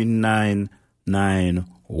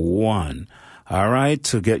 403-220-3991. All right,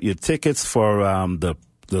 to get your tickets for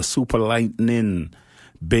the Super Lightning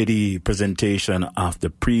Betty presentation of the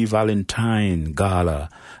pre-Valentine Gala,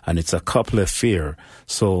 and it's a couple affair.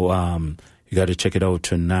 So you got to check it out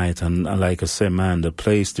tonight. And like I said, man, the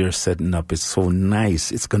place they're setting up is so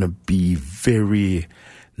nice. It's gonna be very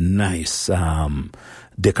nice,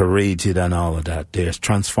 decorated and all of that. They're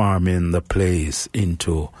transforming the place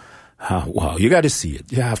into wow. You got to see it.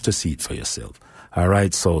 You have to see it for yourself. All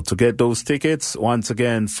right, so to get those tickets, once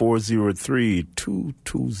again,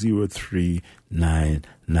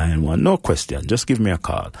 403-220-3991. No question, just give me a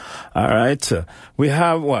call. All right, we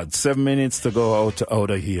have, 7 minutes to go out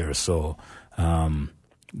of here, so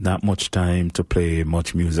not much time to play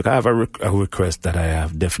much music. I have a request that I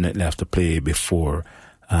definitely have to play before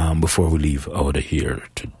we leave out of here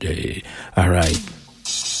today. All right.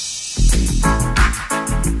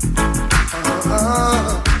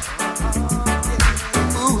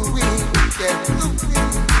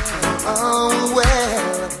 Oh,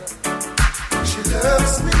 well, she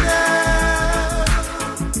loves me now.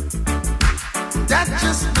 That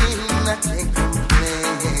just means I can't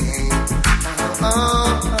complain.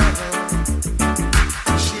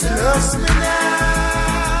 She loves me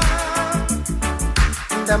now.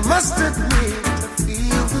 And I must admit, I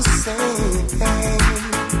feel the same.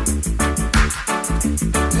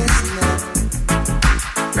 Listen now.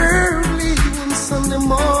 Early one Sunday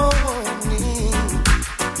morning,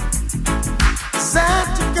 I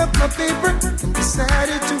took up my paper and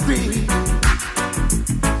decided to read.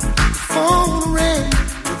 The phone rang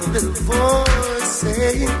with a little voice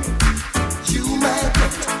saying, you might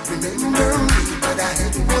not remember me, but I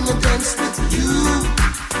had wanna dance with you.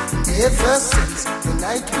 And ever since the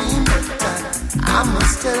night we met, I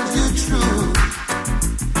must tell you true.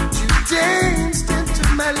 You danced into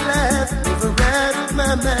my life, never out of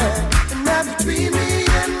my mind. And now between me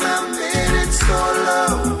and my man, it's all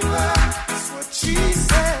over. She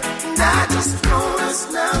said, and I just want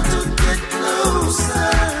us now to get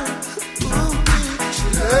closer. Ooh, she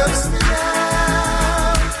loves me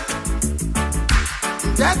now.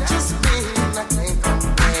 That just means I can't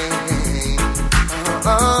complain.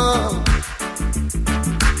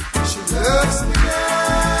 She loves me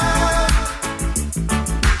now.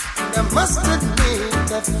 And I must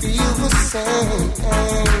admit I feel the same.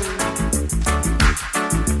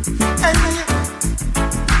 And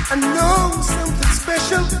I know something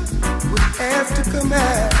special would have to come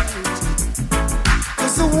out.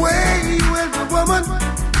 'Cause the way you held the woman,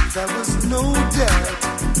 there was no doubt.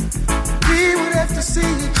 We would have to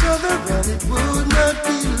see each other and it would not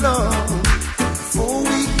be long before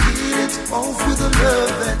we hit it off with a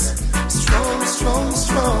love that's strong, strong,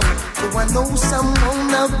 strong. Though I know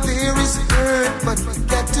someone out there is hurt, but we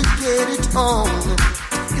got to get it on.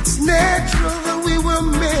 It's natural that we were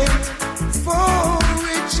meant for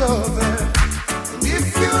each other. And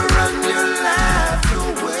if you run your life the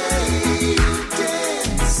way you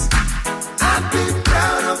dance, I'd be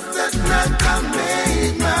proud of that like I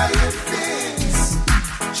made my advance.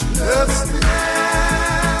 She loves me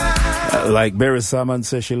now. Like Barry Salmon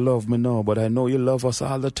says, she loves me now, but I know you love us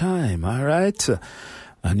all the time, all right?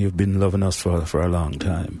 And you've been loving us for a long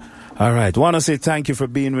time. All right, want to say thank you for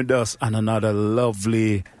being with us on another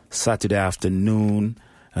lovely Saturday afternoon.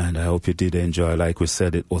 And I hope you did enjoy. Like we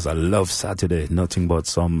said, it was a love Saturday. Nothing but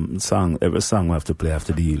some song. Every song we have to play have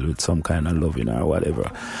to deal with some kind of loving or whatever.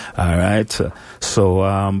 All right.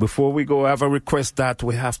 So before we go, I have a request that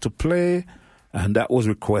we have to play. And that was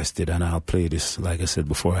requested. And I'll play this, like I said,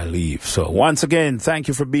 before I leave. So once again, thank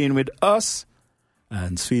you for being with us.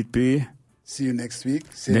 And Sweet Pea. See you next week.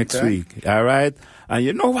 Next week. All right. And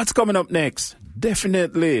you know what's coming up next?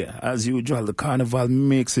 Definitely, as usual, the Carnival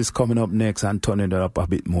Mix is coming up next and turning it up a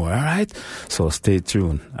bit more, all right? So stay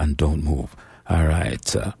tuned and don't move. All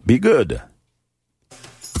right, be good.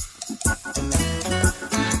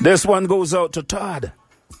 This one goes out to Todd.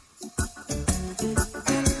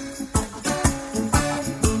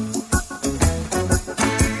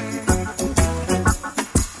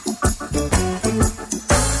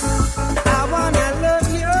 I wanna love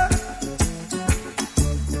you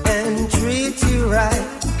and treat you right.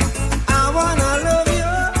 I wanna love you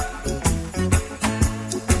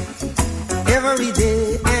every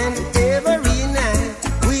day and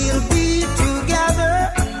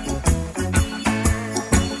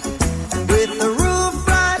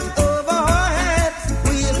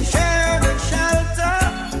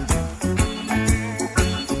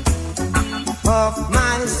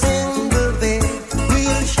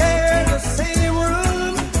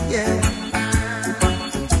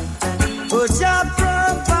Jah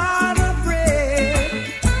provide the bread.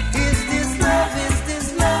 Is this love? Is this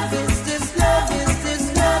love? Is this love? Is this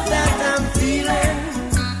love that I'm feeling?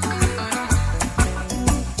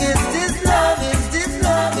 Is this love? Is this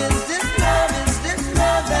love? Is this love? Is this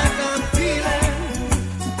love that I'm feeling?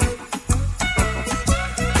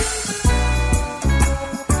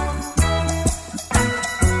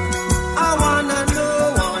 I wanna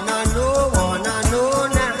know now.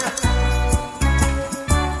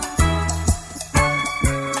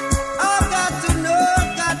 I got to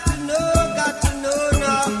know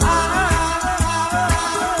now.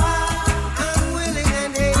 I'm willing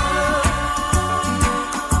and able.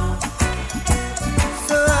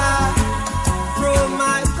 So I throw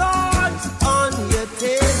my cards on your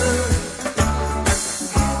table.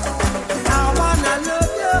 I wanna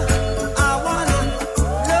love you. I wanna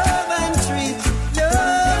love and treat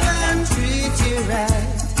you right.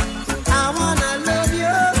 I wanna love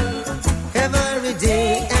you every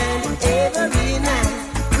day and every night.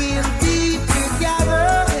 We'll be together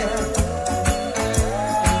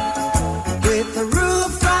with the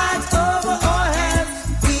roof right over our heads.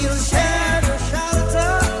 We'll share the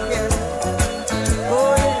shelter, yeah.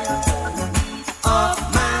 Oh yeah, of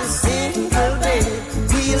my single bed.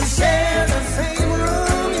 We'll share the same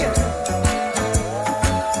room, yeah.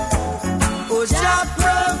 Oh, Jah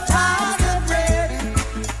provide the bread.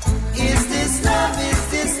 Is this love? Is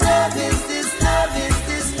this love? Is this love? Is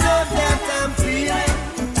this love that I'm feeling?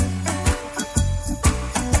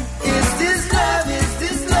 Is this love? Is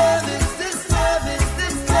this love? Is this love? Is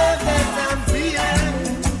this love that I'm feeling?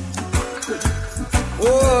 Oh,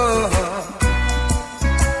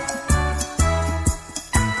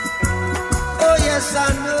 oh yes I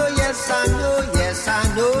know, yes I know, yes I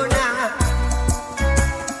know now.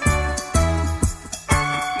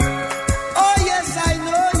 Oh yes I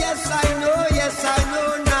know, yes I know, yes I know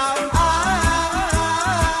now.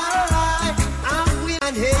 I'm willing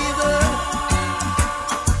and able.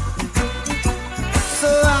 So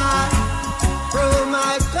I throw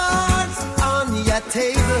my cards on your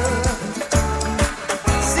table.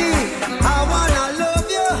 See, I wanna love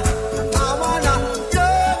you. I wanna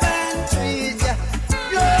love and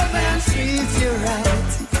treat you right.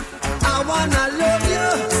 I wanna love you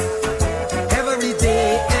every day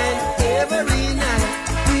and every night.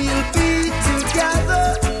 We'll be together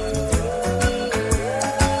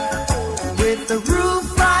with the roof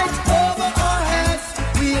right over our heads.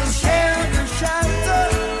 We'll share the shelter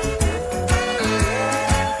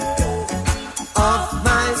of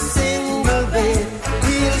my single bed.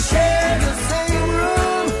 We'll share the same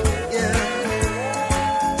room, yeah.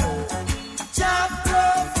 Jah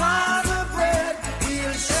provide the bread.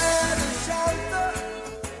 We'll share the shelter.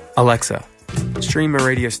 Alexa, stream a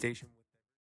radio station.